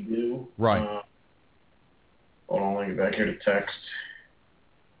what we do. Right. Hold on, let me get back here to text.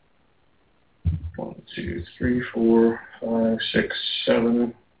 1, 2, 3, 4, 5, 6,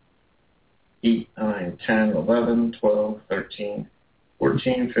 7, 8, 9, 10, 11, 12, 13,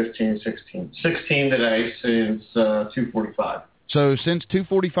 14, 15, 16. 16 today since 2:45. So since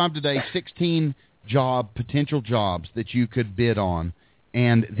 2:45 today, 16 potential jobs that you could bid on.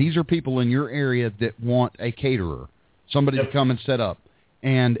 And these are people in your area that want a caterer, somebody to come and set up.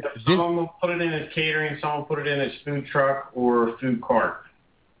 And someone will put it in as catering, someone will put it in as food truck or food cart.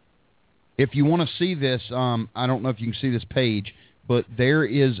 If you want to see this, I don't know if you can see this page, but there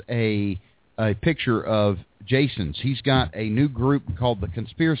is a picture of Jason's. He's got a new group called the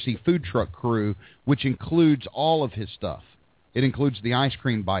Conspiracy Food Truck Crew, which includes all of his stuff. It includes the ice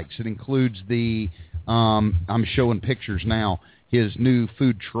cream bikes. It includes the, I'm showing pictures now, his new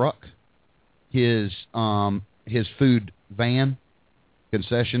food truck, his food van,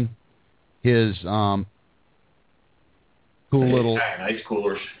 concession, his cool little ice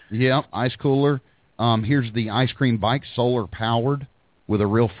coolers. Yeah, ice cooler. Here's the ice cream bike, solar powered, with a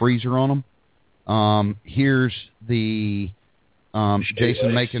real freezer on them. Here's the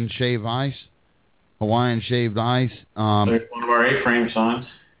Jason making shave ice, Hawaiian shaved ice. There's one of our A-frame signs.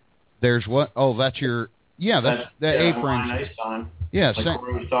 There's what? Oh, that's your that's A-frame. Hawaiian ice sign. Yeah, like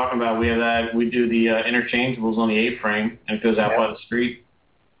Corey was talking about. We have that. We do the interchangeables on the A-frame, and it goes out by the street.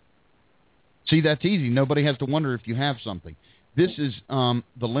 See, that's easy. Nobody has to wonder if you have something. This is the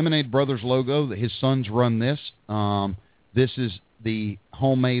Lemonade Brothers logo. His sons run this. This is the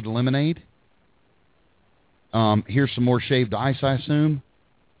homemade lemonade. Here's some more shaved ice, I assume.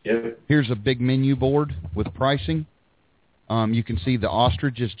 Yep. Here's a big menu board with pricing. You can see the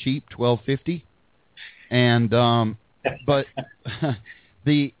ostrich is cheap, $12.50. And but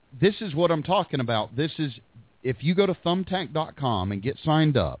this is what I'm talking about. This is, if you go to thumbtack.com and get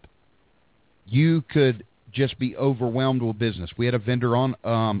signed up, you could just be overwhelmed with business. We had a vendor on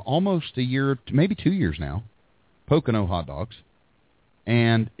almost a year, maybe 2 years now, Pocono hot dogs,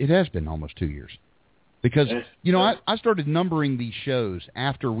 and it has been almost 2 years. Because, I started numbering these shows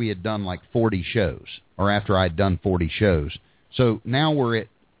after we had done like 40 shows, or after I'd done 40 shows. So now we're at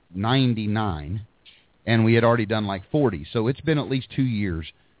 99, and we had already done like 40. So it's been at least 2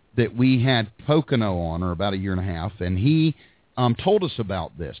 years that we had Pocono on, or about a year and a half, and he told us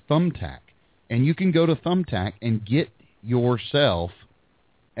about this, Thumbtack. And you can go to Thumbtack and get yourself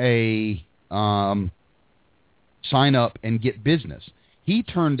a sign up and get business. He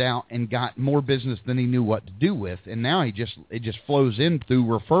turned out and got more business than he knew what to do with, and now it just flows in through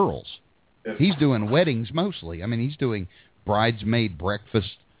referrals. Yes. He's doing weddings mostly. I mean, he's doing bridesmaid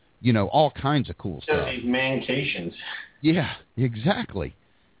breakfast, all kinds of cool stuff. These mancations. Yeah, exactly.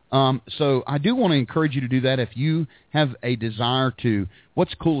 So I do want to encourage you to do that if you have a desire to.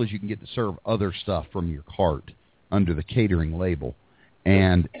 What's cool is you can get to serve other stuff from your cart under the catering label,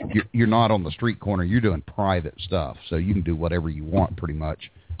 and you're not on the street corner. You're doing private stuff, so you can do whatever you want pretty much.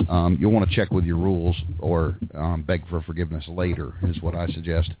 You'll want to check with your rules or beg for forgiveness later is what I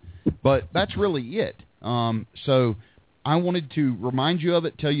suggest. But that's really it. So I wanted to remind you of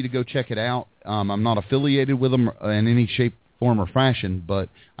it, tell you to go check it out. I'm not affiliated with them in any shape, form, or fashion, but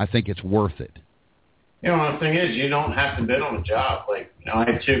I think it's worth it. The thing is, you don't have to bid on a job. Like,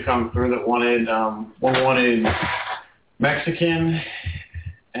 I had 2 come through that wanted, one wanted Mexican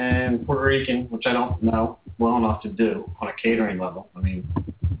and Puerto Rican, which I don't know well enough to do on a catering level. I mean,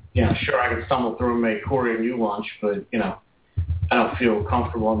 sure, I could stumble through and make Corey and you lunch, but, I don't feel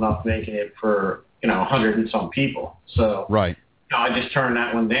comfortable enough making it for, 100 and some people. So, right. No, I just turned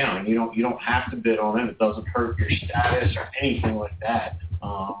that one down. You don't have to bid on it. It doesn't hurt your status or anything like that.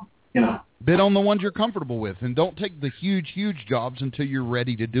 Bid on the ones you're comfortable with, and don't take the huge jobs until you're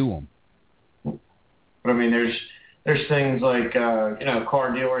ready to do them. But I mean, there's things like car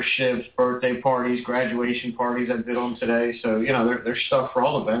dealerships, birthday parties, graduation parties I bid on today. So there's stuff for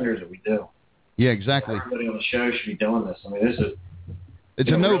all the vendors that we do. Yeah, exactly. Everybody on the show should be doing this. I mean, it's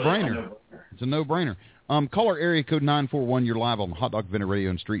a no-brainer. It's a no-brainer. Caller area code 941. You're live on Hot Dog Vendor Radio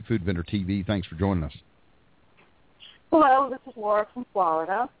and Street Food Vendor TV. Thanks for joining us. Hello, this is Laura from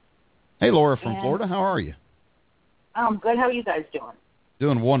Florida. Hey, Laura from Florida. How are you? I'm good. How are you guys doing?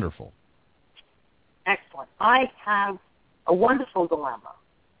 Doing wonderful. Excellent. I have a wonderful dilemma.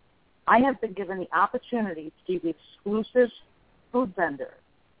 I have been given the opportunity to be the exclusive food vendor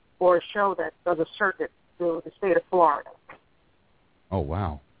for a show that does a circuit through the state of Florida. Oh,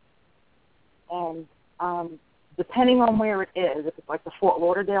 wow. And depending on where it is, if it's like the Fort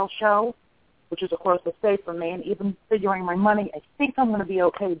Lauderdale show, which is across the state from me, and even figuring my money, I think I'm going to be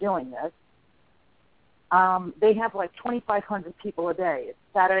okay doing this. They have like 2,500 people a day. It's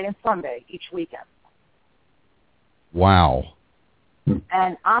Saturday and Sunday each weekend. Wow.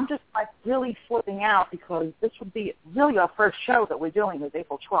 And I'm just like really flipping out because this would be really our first show that we're doing is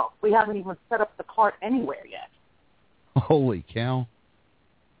April 12th. We haven't even set up the cart anywhere yet. Holy cow.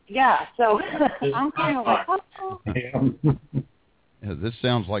 Yeah, so I'm kind of like, Yeah, this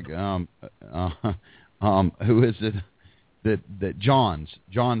sounds like who is it that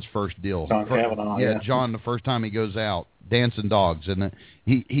John's first deal. John Kavanaugh, yeah, John, the first time he goes out dancing dogs, and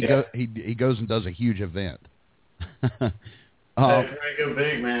he goes and does a huge event. Go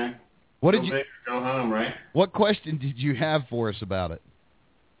big, man. What go did you big or go home, right? What question did you have for us about it?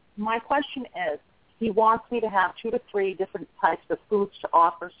 My question is, he wants me to have 2 to 3 different types of foods to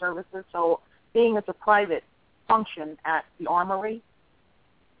offer services. So being it's a private function at the Armory,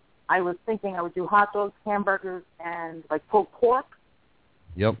 I was thinking I would do hot dogs, hamburgers, and like pulled pork.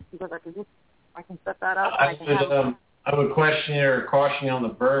 Yep. Because I can set that up. I would question you or caution you on the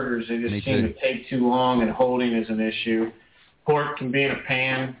burgers. They just seem to take too long, and holding is an issue. Pork can be in a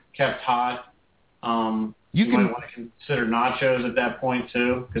pan, kept hot. You might want to consider nachos at that point,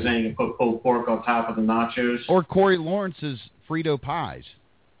 too, because then you can put pulled pork on top of the nachos. Or Corey Lawrence's Frito pies.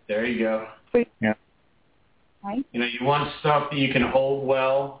 There you go. Yeah. Right. You want stuff that you can hold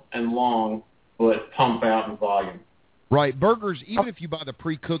well and long, but pump out in volume. Right. Burgers, even if you buy the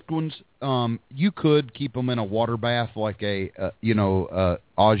pre-cooked ones, you could keep them in a water bath like a au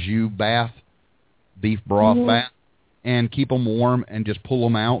jus bath, beef broth bath, and keep them warm and just pull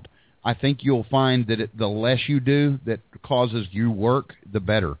them out. I think you'll find that the less you do that causes you work, the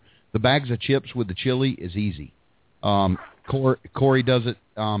better. The bags of chips with the chili is easy. Corey does it.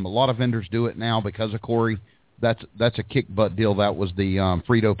 A lot of vendors do it now because of Corey. That's a kick-butt deal. That was the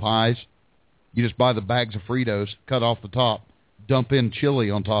Frito pies. You just buy the bags of Fritos, cut off the top, dump in chili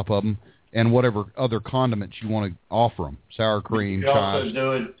on top of them, and whatever other condiments you want to offer them. Sour cream, you can also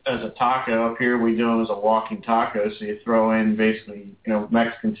do it as a taco. Up here we do them as a walking taco, so you throw in basically,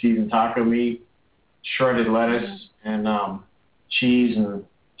 Mexican seasoned taco meat, shredded lettuce, and cheese and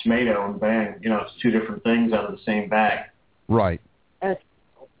tomato, and bang, it's 2 different things out of the same bag. Right.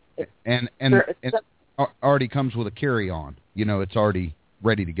 And it already comes with a carry-on. It's already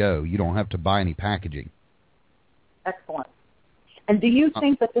ready to go. You don't have to buy any packaging. Excellent. And do you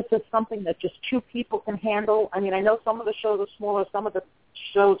think that this is something that just 2 people can handle? I mean, I know some of the shows are smaller, some of the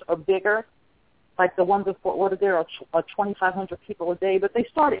shows are bigger, like the ones at Fort Lauderdale are 2,500 people a day, but they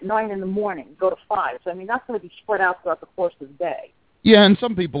start at 9 in the morning, go to 5. So, I mean, that's going to be spread out throughout the course of the day. Yeah, and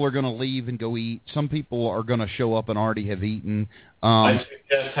some people are going to leave and go eat. Some people are going to show up and already have eaten. I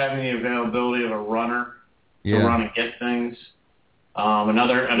suggest having the availability of a runner to run and get things.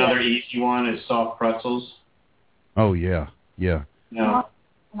 Another easy one is soft pretzels. Oh, yeah. Yeah. No.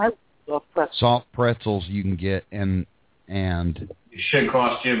 Soft pretzels you can get, and it should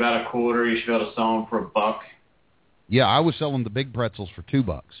cost you about $0.25. You should be able to sell them for $1. Yeah, I was selling the big pretzels for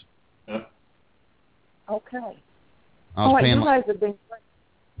 $2. Yep. Okay. You guys have been great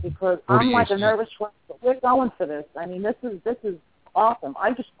because I'm like a nervous wreck, but we're going for this. I mean, this is awesome.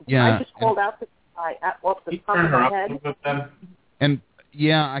 I just called out the guy off the top of my head. And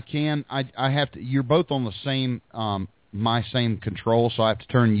yeah, I can. I have to. You're both on the same my same control, so I have to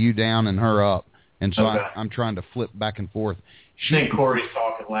turn you down and her up, and so I'm trying to flip back and forth. I think Corey's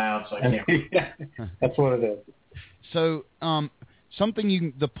talking loud, so I can't. That's what it is. So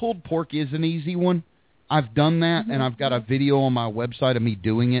the pulled pork is an easy one. I've done that, and I've got a video on my website of me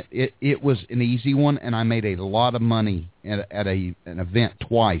doing it. It was an easy one, and I made a lot of money at an event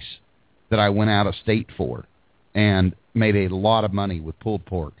twice that I went out of state for. and made a lot of money with pulled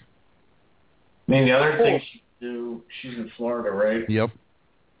pork. I mean, the other thing she can do, she's in Florida, right? Yep.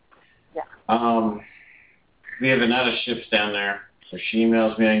 Yeah. We have Annetta ships down there, so she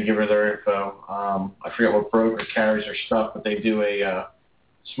emails me. I can give her their info. I forget what broker carries her stuff, but they do a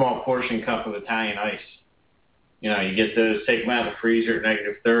small portion cup of Italian ice. You know, you get those, take them out of the freezer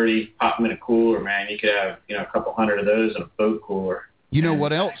at -30, pop them in a cooler, man. You could have, a couple hundred of those in a boat cooler. You know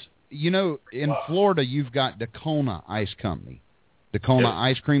what else? You know, in Florida, you've got Dacona Ice Company, Dacona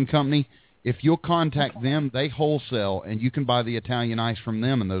Ice Cream Company. If you'll contact them, they wholesale, and you can buy the Italian ice from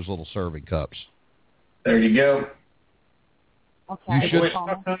them in those little serving cups. There you go. Okay. You should.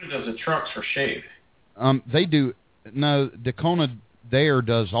 Dacona does the trucks for shave. They do. No, Dacona there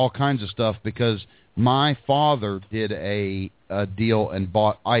does all kinds of stuff because my father did a deal and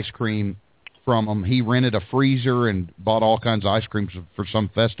bought ice cream from them. He rented a freezer and bought all kinds of ice creams for some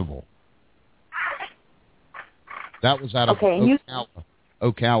festival. That was out of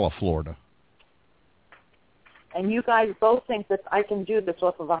Ocala, Florida. And you guys both think that I can do this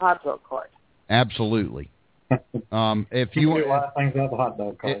off of a hot dog card? Absolutely. If you do a lot of things off a hot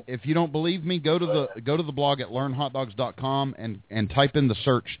dog card. If you don't believe me, go to the blog at learnhotdogs.com and type in the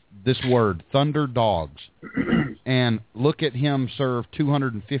search this word, Thunder Dogs, and look at him serve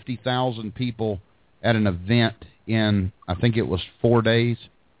 250,000 people at an event in, I think it was 4 days.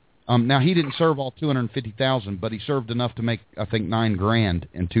 Now he didn't serve all 250,000, but he served enough to make, I think, $9,000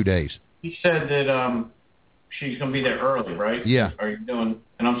 in 2 days. He said that she's going to be there early, right? Yeah. Are you doing?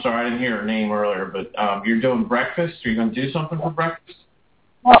 And I'm sorry, I didn't hear her name earlier, but you're doing breakfast. Are you going to do something for breakfast?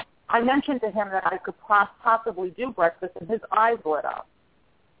 Well, I mentioned to him that I could possibly do breakfast, and his eyes lit up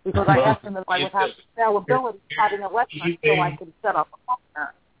because I asked him if I would have availability having a restaurant so I could set up a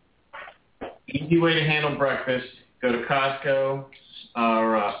partner. Easy way to handle breakfast: go to Costco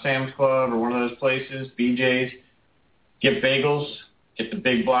or Sam's Club or one of those places, BJ's. Get bagels. Get the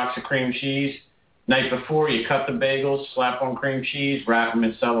big blocks of cream cheese. Night before, you cut the bagels, slap on cream cheese, wrap them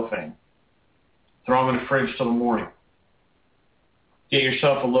in cellophane. Throw them in the fridge till the morning. Get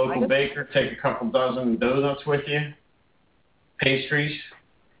yourself a local baker. Take a couple dozen donuts with you, pastries.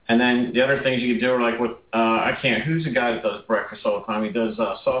 And then the other things you can do are like what, who's the guy that does breakfast all the time? He does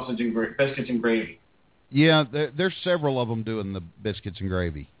sausage and biscuits and gravy. Yeah, there's several of them doing the biscuits and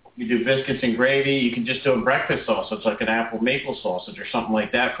gravy. You do biscuits and gravy. You can just do a breakfast sausage, like an apple maple sausage or something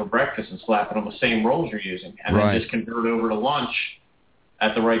like that for breakfast and slap it on the same rolls you're using. And then just convert over to lunch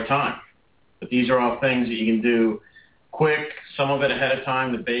at the right time. But these are all things that you can do quick, some of it ahead of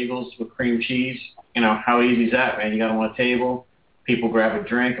time, the bagels with cream cheese. You know, how easy is that, man? You got them on a table, people grab a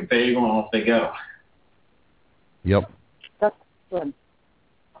drink, a bagel, and off they go. Yep. That's good.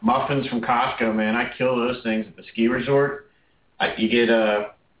 Muffins from Costco, man. I kill those things at the ski resort. You get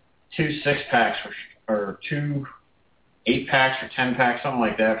 2 6-packs or 2 8-packs or 10-packs, something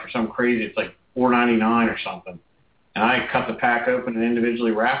like that for some crazy. It's like $4.99 or something. And I cut the pack open and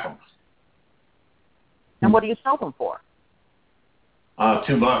individually wrap them. And what do you sell them for?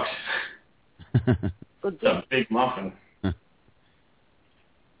 $2. Good It's a big muffin. I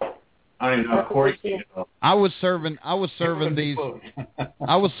don't even know how Corey can go. I was serving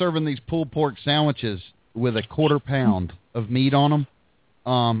these pulled pork sandwiches with a 1/4 pound of meat on them.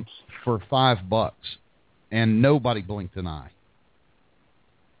 For $5, and nobody blinked an eye.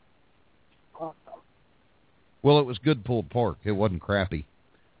 Awesome. Well, it was good pulled pork. It wasn't crappy.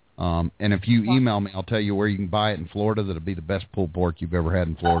 And if you email me, I'll tell you where you can buy it in Florida. That'll be the best pulled pork you've ever had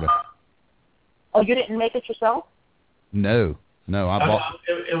in Florida. Oh, you didn't make it yourself? No, I bought.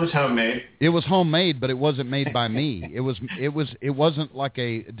 It was homemade. It was homemade, but it wasn't made by me. It wasn't like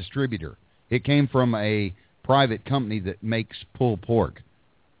a distributor. It came from a private company that makes pulled pork.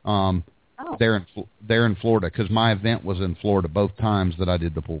 There in Florida, because my event was in Florida both times that I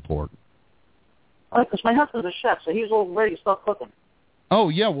did the pulled pork. Oh, because my husband's a chef, so he's all ready to start cooking. Oh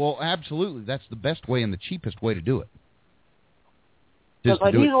yeah, well, absolutely. That's the best way and the cheapest way to do it.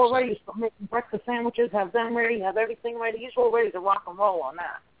 Because he's all ready to start making breakfast sandwiches, have them ready, have everything ready. He's all ready to rock and roll on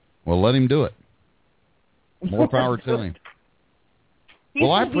that. Well, let him do it. More power to him.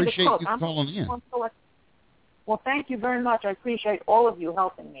 Well, I appreciate you calling in. Well, thank you very much. I appreciate all of you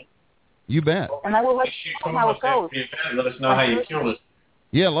helping me. You bet. And I will let you know how it goes. Let us know how you killed it.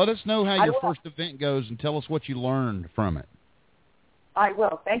 Yeah, let us know how your first event goes and tell us what you learned from it. I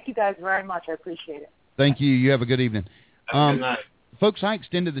will. Thank you guys very much. I appreciate it. Thank you. You have a good evening. Good night. Folks, I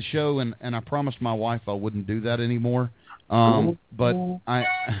extended the show, and I promised my wife I wouldn't do that anymore. But I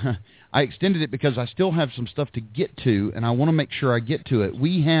extended it because I still have some stuff to get to, and I want to make sure I get to it.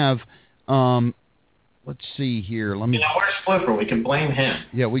 We have... let's see here. Where's Flipper? We can blame him.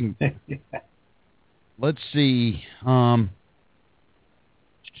 Yeah, we can. let's see.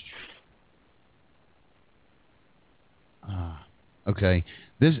 Okay.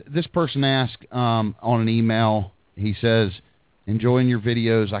 This person asked on an email, he says, enjoying your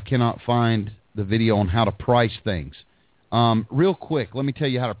videos. I cannot find the video on how to price things. Real quick, let me tell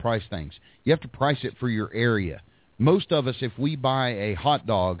you how to price things. You have to price it for your area. Most of us, if we buy a hot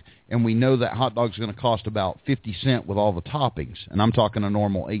dog and we know that hot dog's going to cost about 50 cents with all the toppings, and I'm talking a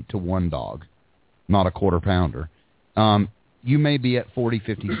normal 8-to-1 dog, not a quarter pounder, you may be at 40,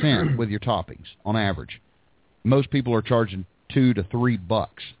 50 cents with your toppings on average. Most people are charging $2 to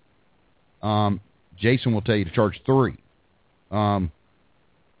 $3. Jason will tell you to charge $3, and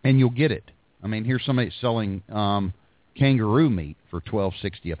you'll get it. I mean, here's somebody selling kangaroo meat for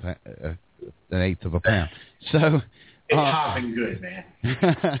 $12.60 an eighth of a pound. So it's hopping good, man.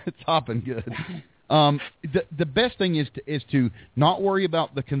 It's hopping good. The best thing is to not worry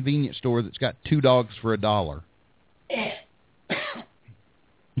about the convenience store that's got 2 dogs for $1.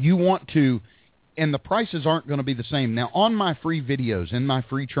 You want to, and the prices aren't going to be the same. Now, on my free videos, in my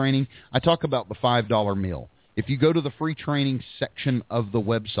free training, I talk about the $5 meal. If you go to the free training section of the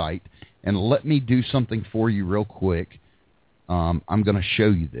website, and let me do something for you real quick. I'm going to show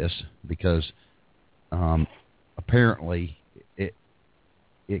you this because apparently it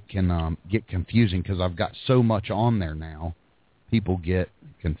can get confusing because I've got so much on there now. People get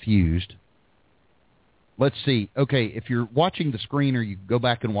confused. Let's see. Okay, if you're watching the screen or you go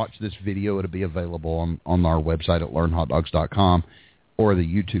back and watch this video, it'll be available on our website at learnhotdogs.com or the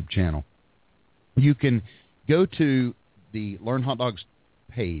YouTube channel. You can go to the Learn Hot Dogs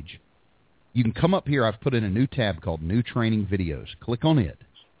page. You can come up here. I've put in a new tab called New Training Videos. Click on it.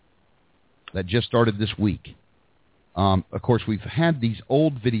 That just started this week. Of course, we've had these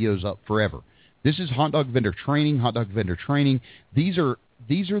old videos up forever. This is Hot Dog Vendor Training, Hot Dog Vendor Training. These are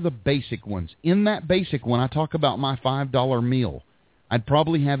the basic ones. In that basic one, I talk about my $5 meal. I'd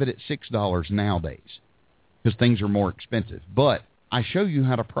probably have it at $6 nowadays because things are more expensive. But I show you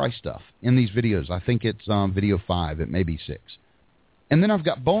how to price stuff in these videos. I think it's video 5. It may be 6. And then I've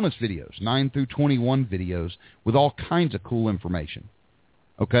got bonus videos, 9 through 21 videos with all kinds of cool information.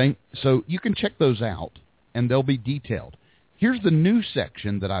 Okay? So you can check those out, and they'll be detailed. Here's the new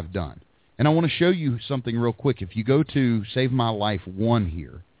section that I've done. And I want to show you something real quick. If you go to Save My Life 1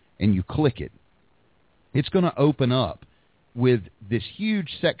 here, and you click it, it's going to open up with this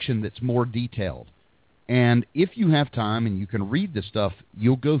huge section that's more detailed. And if you have time and you can read the stuff,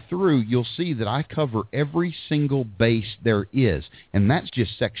 you'll go through, you'll see that I cover every single base there is. And that's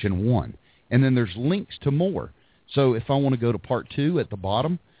just section 1. And then there's links to more. So if I want to go to part 2 at the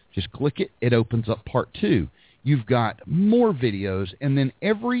bottom, just click it. It opens up part 2. You've got more videos. And then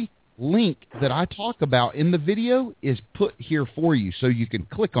every link that I talk about in the video is put here for you so you can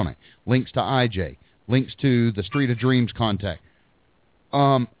click on it. Links to IJ, links to the Street of Dreams contact.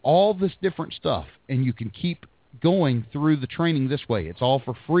 All this different stuff, and you can keep going through the training this way. It's all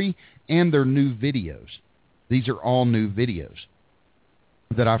for free, and they're new videos. These are all new videos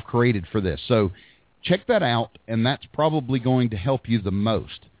that I've created for this. So check that out, and that's probably going to help you the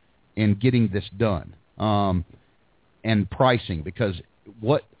most in getting this done and pricing, because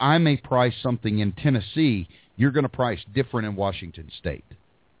what I may price something in Tennessee, you're going to price different in Washington State.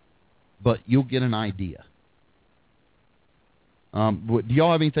 But you'll get an idea. Do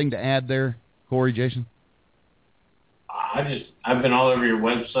y'all have anything to add there, Corey, Jason? I've been all over your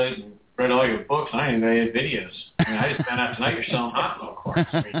website and read all your books. I didn't know you had videos. I mean, I just found out tonight you're selling hot dog carts.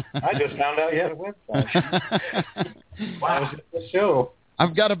 I just found out you had a website. Wow. That was just the show.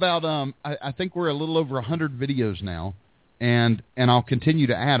 I've got about, I think we're a little over 100 videos now, and I'll continue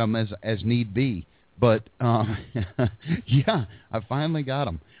to add them as need be. But, yeah, I finally got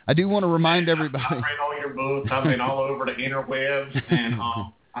them. I do want to remind everybody. I've read all your books. I've been all over the interwebs. And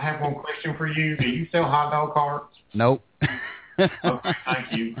I have one question for you. Do you sell hot dog carts? Nope. Okay,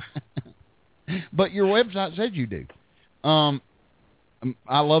 thank you. But your website said you do.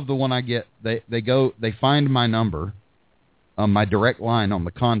 I love the one I get. They find my number, my direct line on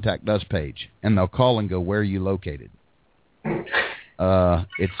the Contact Us page, and they'll call and go, where are you located?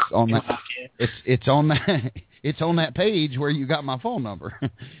 It's on that. It's on that page where you got my phone number.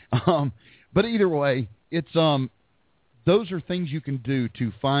 But either way, it's those are things you can do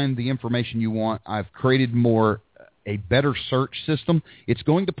to find the information you want. I've created a better search system. It's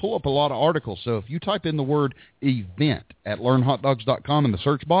going to pull up a lot of articles. So if you type in the word event at learnhotdogs.com in the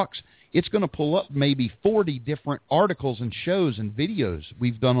search box, it's going to pull up maybe 40 different articles and shows and videos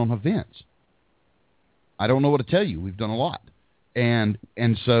we've done on events. I don't know what to tell you. We've done a lot. And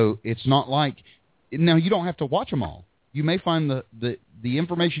so it's not like, now you don't have to watch them all. You may find the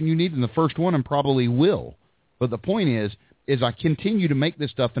information you need in the first one, and probably will. But the point is I continue to make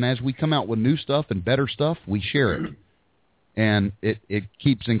this stuff, and as we come out with new stuff and better stuff, we share it. And it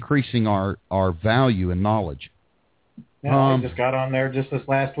keeps increasing our value and knowledge. Yeah, I just got on there just this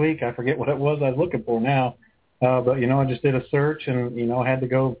last week. I forget what it was I was looking for now. But, I just did a search and, had to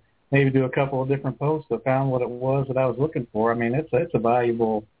go maybe do a couple of different posts. I found what it was that I was looking for. I mean, it's a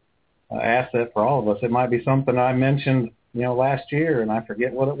valuable asset for all of us. It might be something I mentioned, last year, and I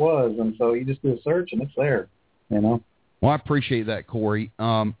forget what it was. And so you just do a search and it's there, Well, I appreciate that, Corey.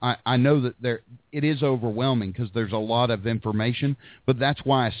 I know that it is overwhelming because there's a lot of information, but that's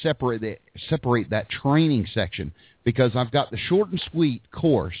why I separate that training section, because I've got the short and sweet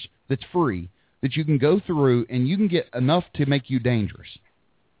course that's free that you can go through and you can get enough to make you dangerous.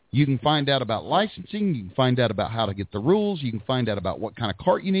 You can find out about licensing. You can find out about how to get the rules. You can find out about what kind of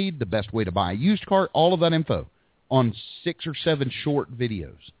cart you need, the best way to buy a used cart, all of that info on 6 or 7 short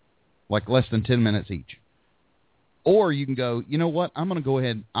videos, like less than 10 minutes each. Or you can go, you know what, I'm going to go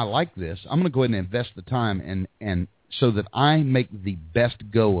ahead, I like this, I'm going to go ahead and invest the time and so that I make the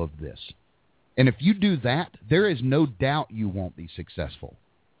best go of this. And if you do that, there is no doubt you won't be successful.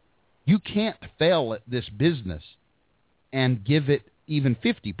 You can't fail at this business and give it even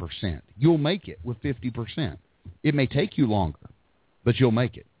 50%. You'll make it with 50%. It may take you longer, but you'll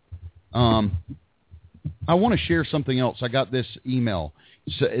make it. I want to share something else. I got this email.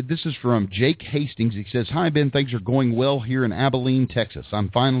 So this is from Jake Hastings. He says, "Hi, Ben. Things are going well here in Abilene, Texas. I'm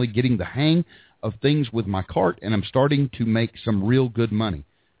finally getting the hang of things with my cart, and I'm starting to make some real good money.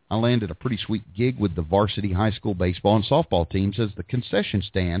 I landed a pretty sweet gig with the varsity high school baseball and softball teams as the concession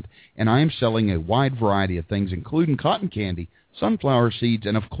stand, and I am selling a wide variety of things, including cotton candy, sunflower seeds,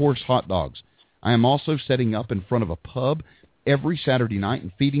 and, of course, hot dogs. I am also setting up in front of a pub every Saturday night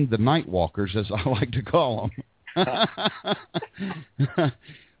and feeding the night walkers, as I like to call them.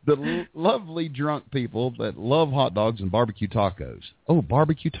 The lovely drunk people that love hot dogs and barbecue tacos. Oh,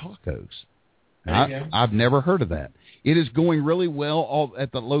 barbecue tacos. I've never heard of that. It is going really well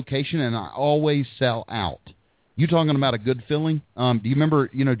at the location, and I always sell out. You talking about a good feeling? Do you remember,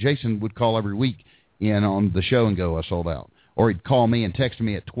 Jason would call every week on the show and go, I sold out. Or he'd call me and text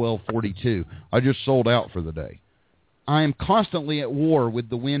me at 12:42. I just sold out for the day. I am constantly at war with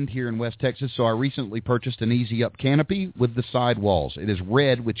the wind here in West Texas, so I recently purchased an Easy Up canopy with the side walls. It is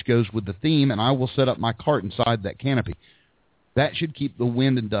red, which goes with the theme, and I will set up my cart inside that canopy. That should keep the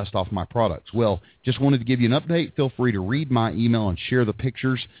wind and dust off my products. Well, just wanted to give you an update. Feel free to read my email and share the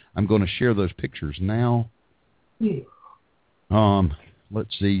pictures. I'm going to share those pictures now. Let's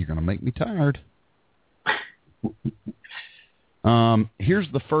see. You're going to make me tired.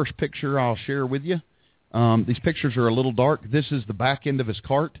 Here's the first picture I'll share with you. These pictures are a little dark. This is the back end of his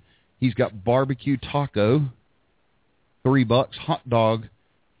cart. He's got barbecue taco, $3. Hot dog,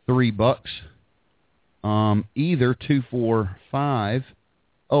 $3. Either 2 for $5.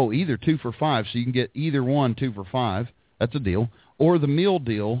 Oh, either 2 for $5. So you can get either one 2 for $5. That's a deal. Or the meal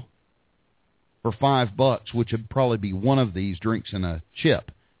deal for $5, which would probably be one of these drinks and a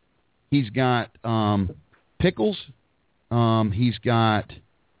chip. He's got pickles. He's got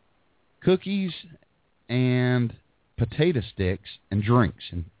cookies and potato sticks and drinks.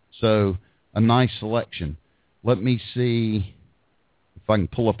 And so a nice selection. Let me see if I can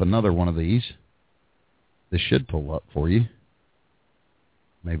pull up another one of these. This should pull up for you.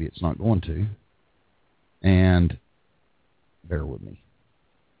 Maybe it's not going to. And bear with me.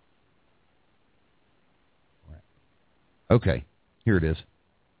 Okay, here it is.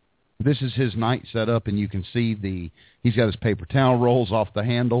 This is his night setup, and you can see he's got his paper towel rolls off the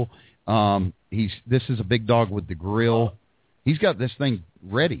handle. This is a big dog with the grill. He's got this thing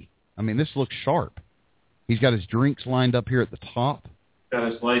ready. I mean, this looks sharp. He's got his drinks lined up here at the top.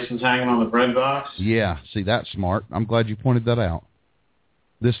 Got his license hanging on the bread box. Yeah, see, that's smart. I'm glad you pointed that out.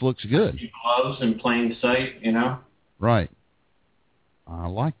 This looks good. Gloves in plain sight, Right. I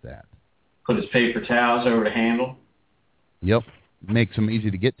like that. Put his paper towels over the handle. Yep. Makes them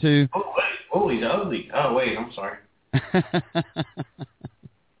easy to get to. Oh, wait. Oh, he's ugly. Oh, wait, I'm sorry.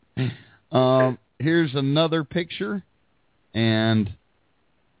 Here's another picture, and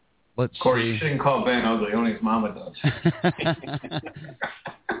let's see. Of course, you shouldn't call Ben ugly. Only his mama does.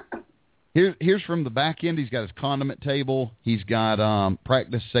 Here's from the back end. He's got his condiment table. He's got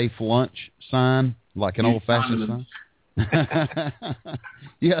practice safe lunch sign, like an old-fashioned sign.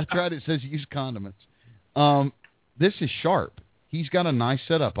 Yeah, that's right. It says use condiments. This is sharp. He's got a nice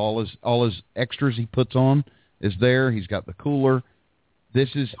setup. All his extras he puts on is there. He's got the cooler.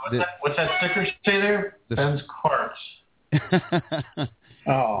 What's that sticker say there? Ben's carts.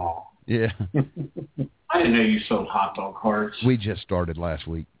 Oh. Yeah. I didn't know you sold hot dog carts. We just started last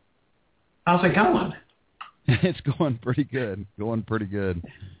week. How's it going? It's going pretty good. I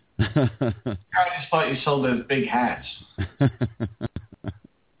just thought you sold those big hats.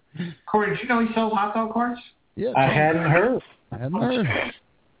 Corey, did you know he sold hot dog carts? Yeah. I hadn't heard.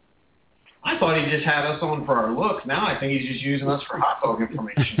 I thought he just had us on for our looks. Now I think he's just using us for hot dog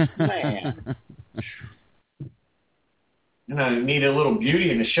information. Man. You know, he needed a little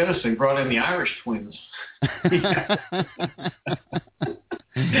beauty in the show, so he brought in the Irish twins. That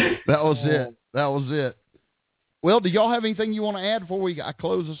was it. Well, do y'all have anything you want to add before I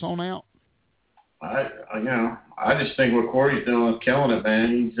close this on out? I just think what Corey's doing is killing it,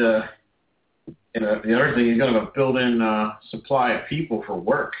 man. He's, the other thing, he's going to build in supply of people for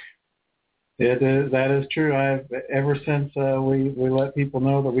work. That is true. Ever since we let people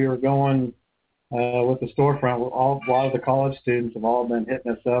know that we were going with the storefront, a lot of the college students have all been hitting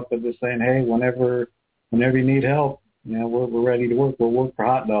us up and just saying, hey, whenever you need help, we're ready to work. We'll work for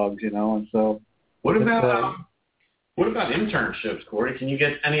hot dogs, and so. What about internships, Corey? Can you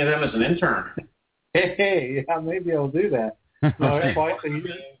get any of them as an intern? Hey, yeah, maybe I'll do that.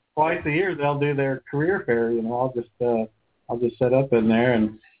 Twice a year they'll do their career fair. I'll just set up in there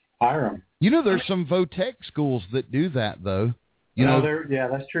and hire them. There's some Votech schools that do that though. Yeah,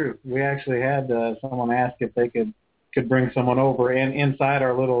 that's true. We actually had someone ask if they could bring someone over, and inside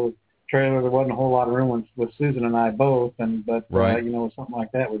our little trailer there wasn't a whole lot of room with Susan and I both, but right. Something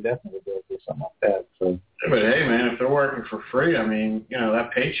like that would definitely do something like that. So. But hey, man, if they're working for free, I mean,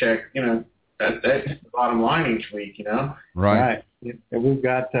 that paycheck, that's the bottom line each week, Right. Yeah, we've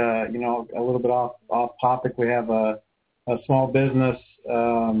got a little bit off topic. We have a small business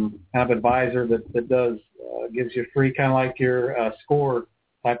kind of advisor that does gives you free, kind of like your score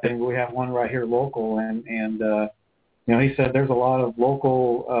type thing. We have one right here local, and he said there's a lot of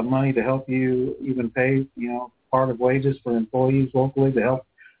local money to help you even pay part of wages for employees locally to help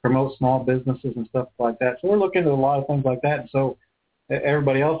promote small businesses and stuff like that. So we're looking at a lot of things like that. And so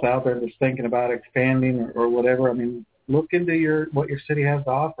everybody else out there that's thinking about expanding or whatever, I mean, look into what your city has to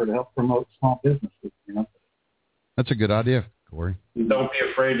offer to help promote small businesses. That's a good idea, Corey. Don't be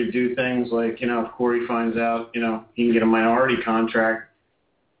afraid to do things like, if Corey finds out, he can get a minority contract,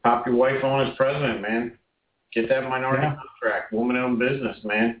 pop your wife on as president, man. Get that minority contract, woman-owned business,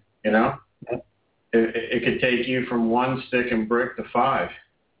 man. It could take you from one stick and brick to 5.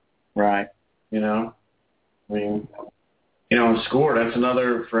 Right. In SCORE, that's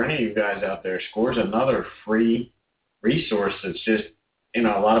another, for any of you guys out there, SCORE's another free resource that's just, a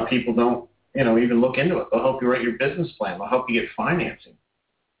lot of people don't, even look into it. They'll help you write your business plan. They'll help you get financing.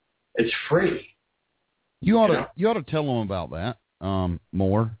 It's free. You ought to tell them about that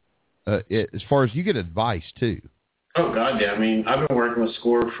more. As far as you get advice too. Oh God, yeah. I mean, I've been working with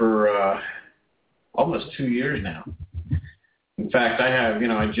SCORE for almost 2 years now. In fact, I have,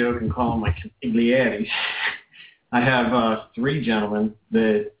 I joke and call them my consiglieres. I have 3 gentlemen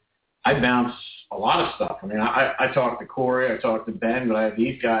that I bounce a lot of stuff. I mean, I talk to Corey, I talk to Ben, but I have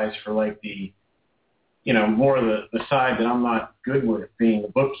these guys for like the, more of the side that I'm not good with, being the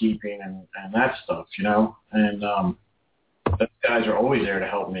bookkeeping and that stuff, and those guys are always there to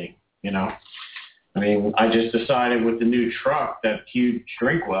help me, I mean, I just decided with the new truck, that huge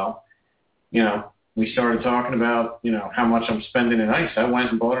drink well, we started talking about, how much I'm spending in ice. I went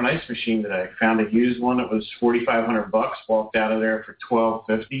and bought an ice machine today. Found a used one that was $4,500. Walked out of there for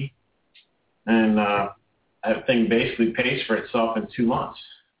 $1,250, and that thing basically pays for itself in 2 months.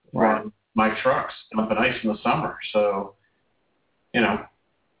 Right. My truck's dumping ice in the summer, so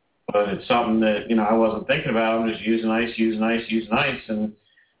but it's something that I wasn't thinking about. I'm just using ice, and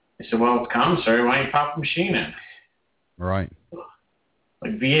I said, well, it's commissary. Why don't you pop the machine in? Right.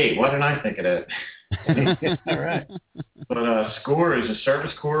 Like V8. Why didn't I think of that? All right. But SCORE is a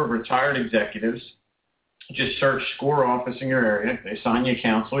service corps of retired executives. Just search SCORE office in your area. They assign you a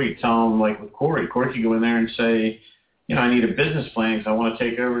counselor. You tell them, like with Corey, you go in there and say, I need a business plan because I want to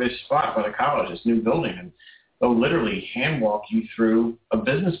take over this spot by the college, this new building. And they'll literally hand walk you through a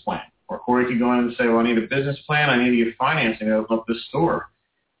business plan. Or Corey could go in and say, well, I need a business plan. I need to get financing to open up this store.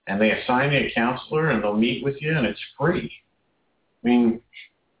 And they assign you a counselor, and they'll meet with you, and it's free. I mean,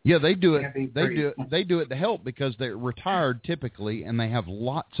 yeah, they do it. They do it to help because they're retired typically, and they have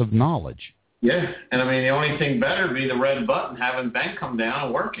lots of knowledge. Yeah, and I mean, the only thing better would be the red button, having Ben come down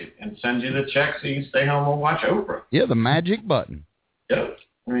and work it and send you the check so you can stay home and watch Oprah. Yeah, the magic button. Yep.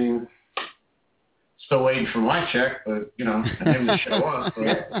 I mean, still waiting for my check, but, I need to show up.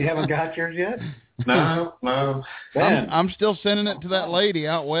 But... You haven't got yours yet? No. I'm still sending it to that lady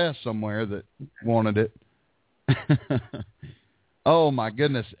out west somewhere that wanted it. Oh, my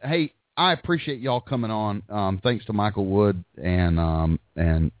goodness. Hey, I appreciate y'all coming on. Thanks to Michael Wood and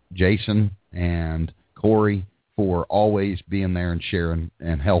Jason and Corey for always being there and sharing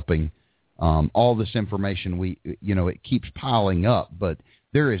and helping. All this information, it keeps piling up, but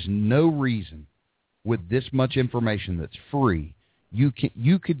there is no reason with this much information that's free, you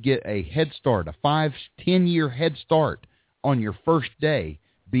could get a head start, a 5-10 year head start on your first day.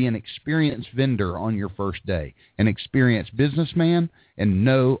 Be an experienced vendor on your first day, an experienced businessman, and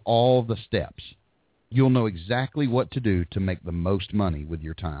know all the steps. You'll know exactly what to do to make the most money with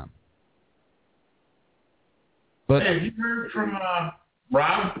your time. But hey, have you heard from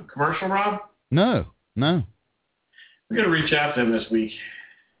Rob, Commercial Rob? No. We're going to reach out to him this week.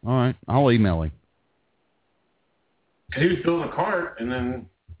 All right, I'll email him. Because he was building a cart, and then...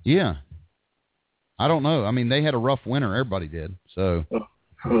 Yeah. I don't know. I mean, they had a rough winter. Everybody did, so...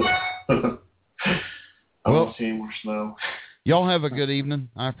 I won't see any more snow. Y'all have a good evening.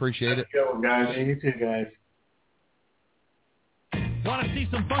 I appreciate it. Go, guys. You too, guys. Want to see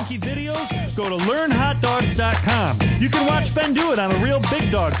some funky videos? Go to LearnHotDogs.com. You can watch Ben do it on a real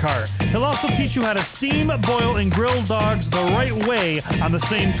big dog cart. He'll also teach you how to steam, boil, and grill dogs the right way on the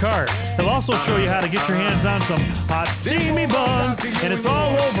same cart. He'll also show you how to get your hands on some hot, steamy buns, and it's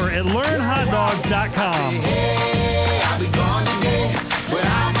all over at LearnHotDogs.com. Hey, I'll be gone today, but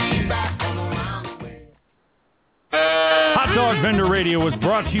I'll be back on around the way. Hot Dog Vendor Radio was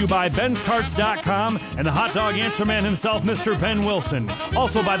brought to you by Ben'sCarts.com and the hot dog answer man himself, Mr. Ben Wilson.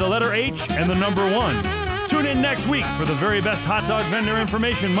 Also by the letter H and the number 1. Tune in next week for the very best hot dog vendor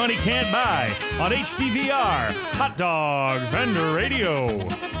information money can't buy on HDVR, Hot Dog Vendor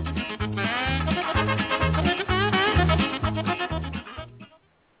Radio.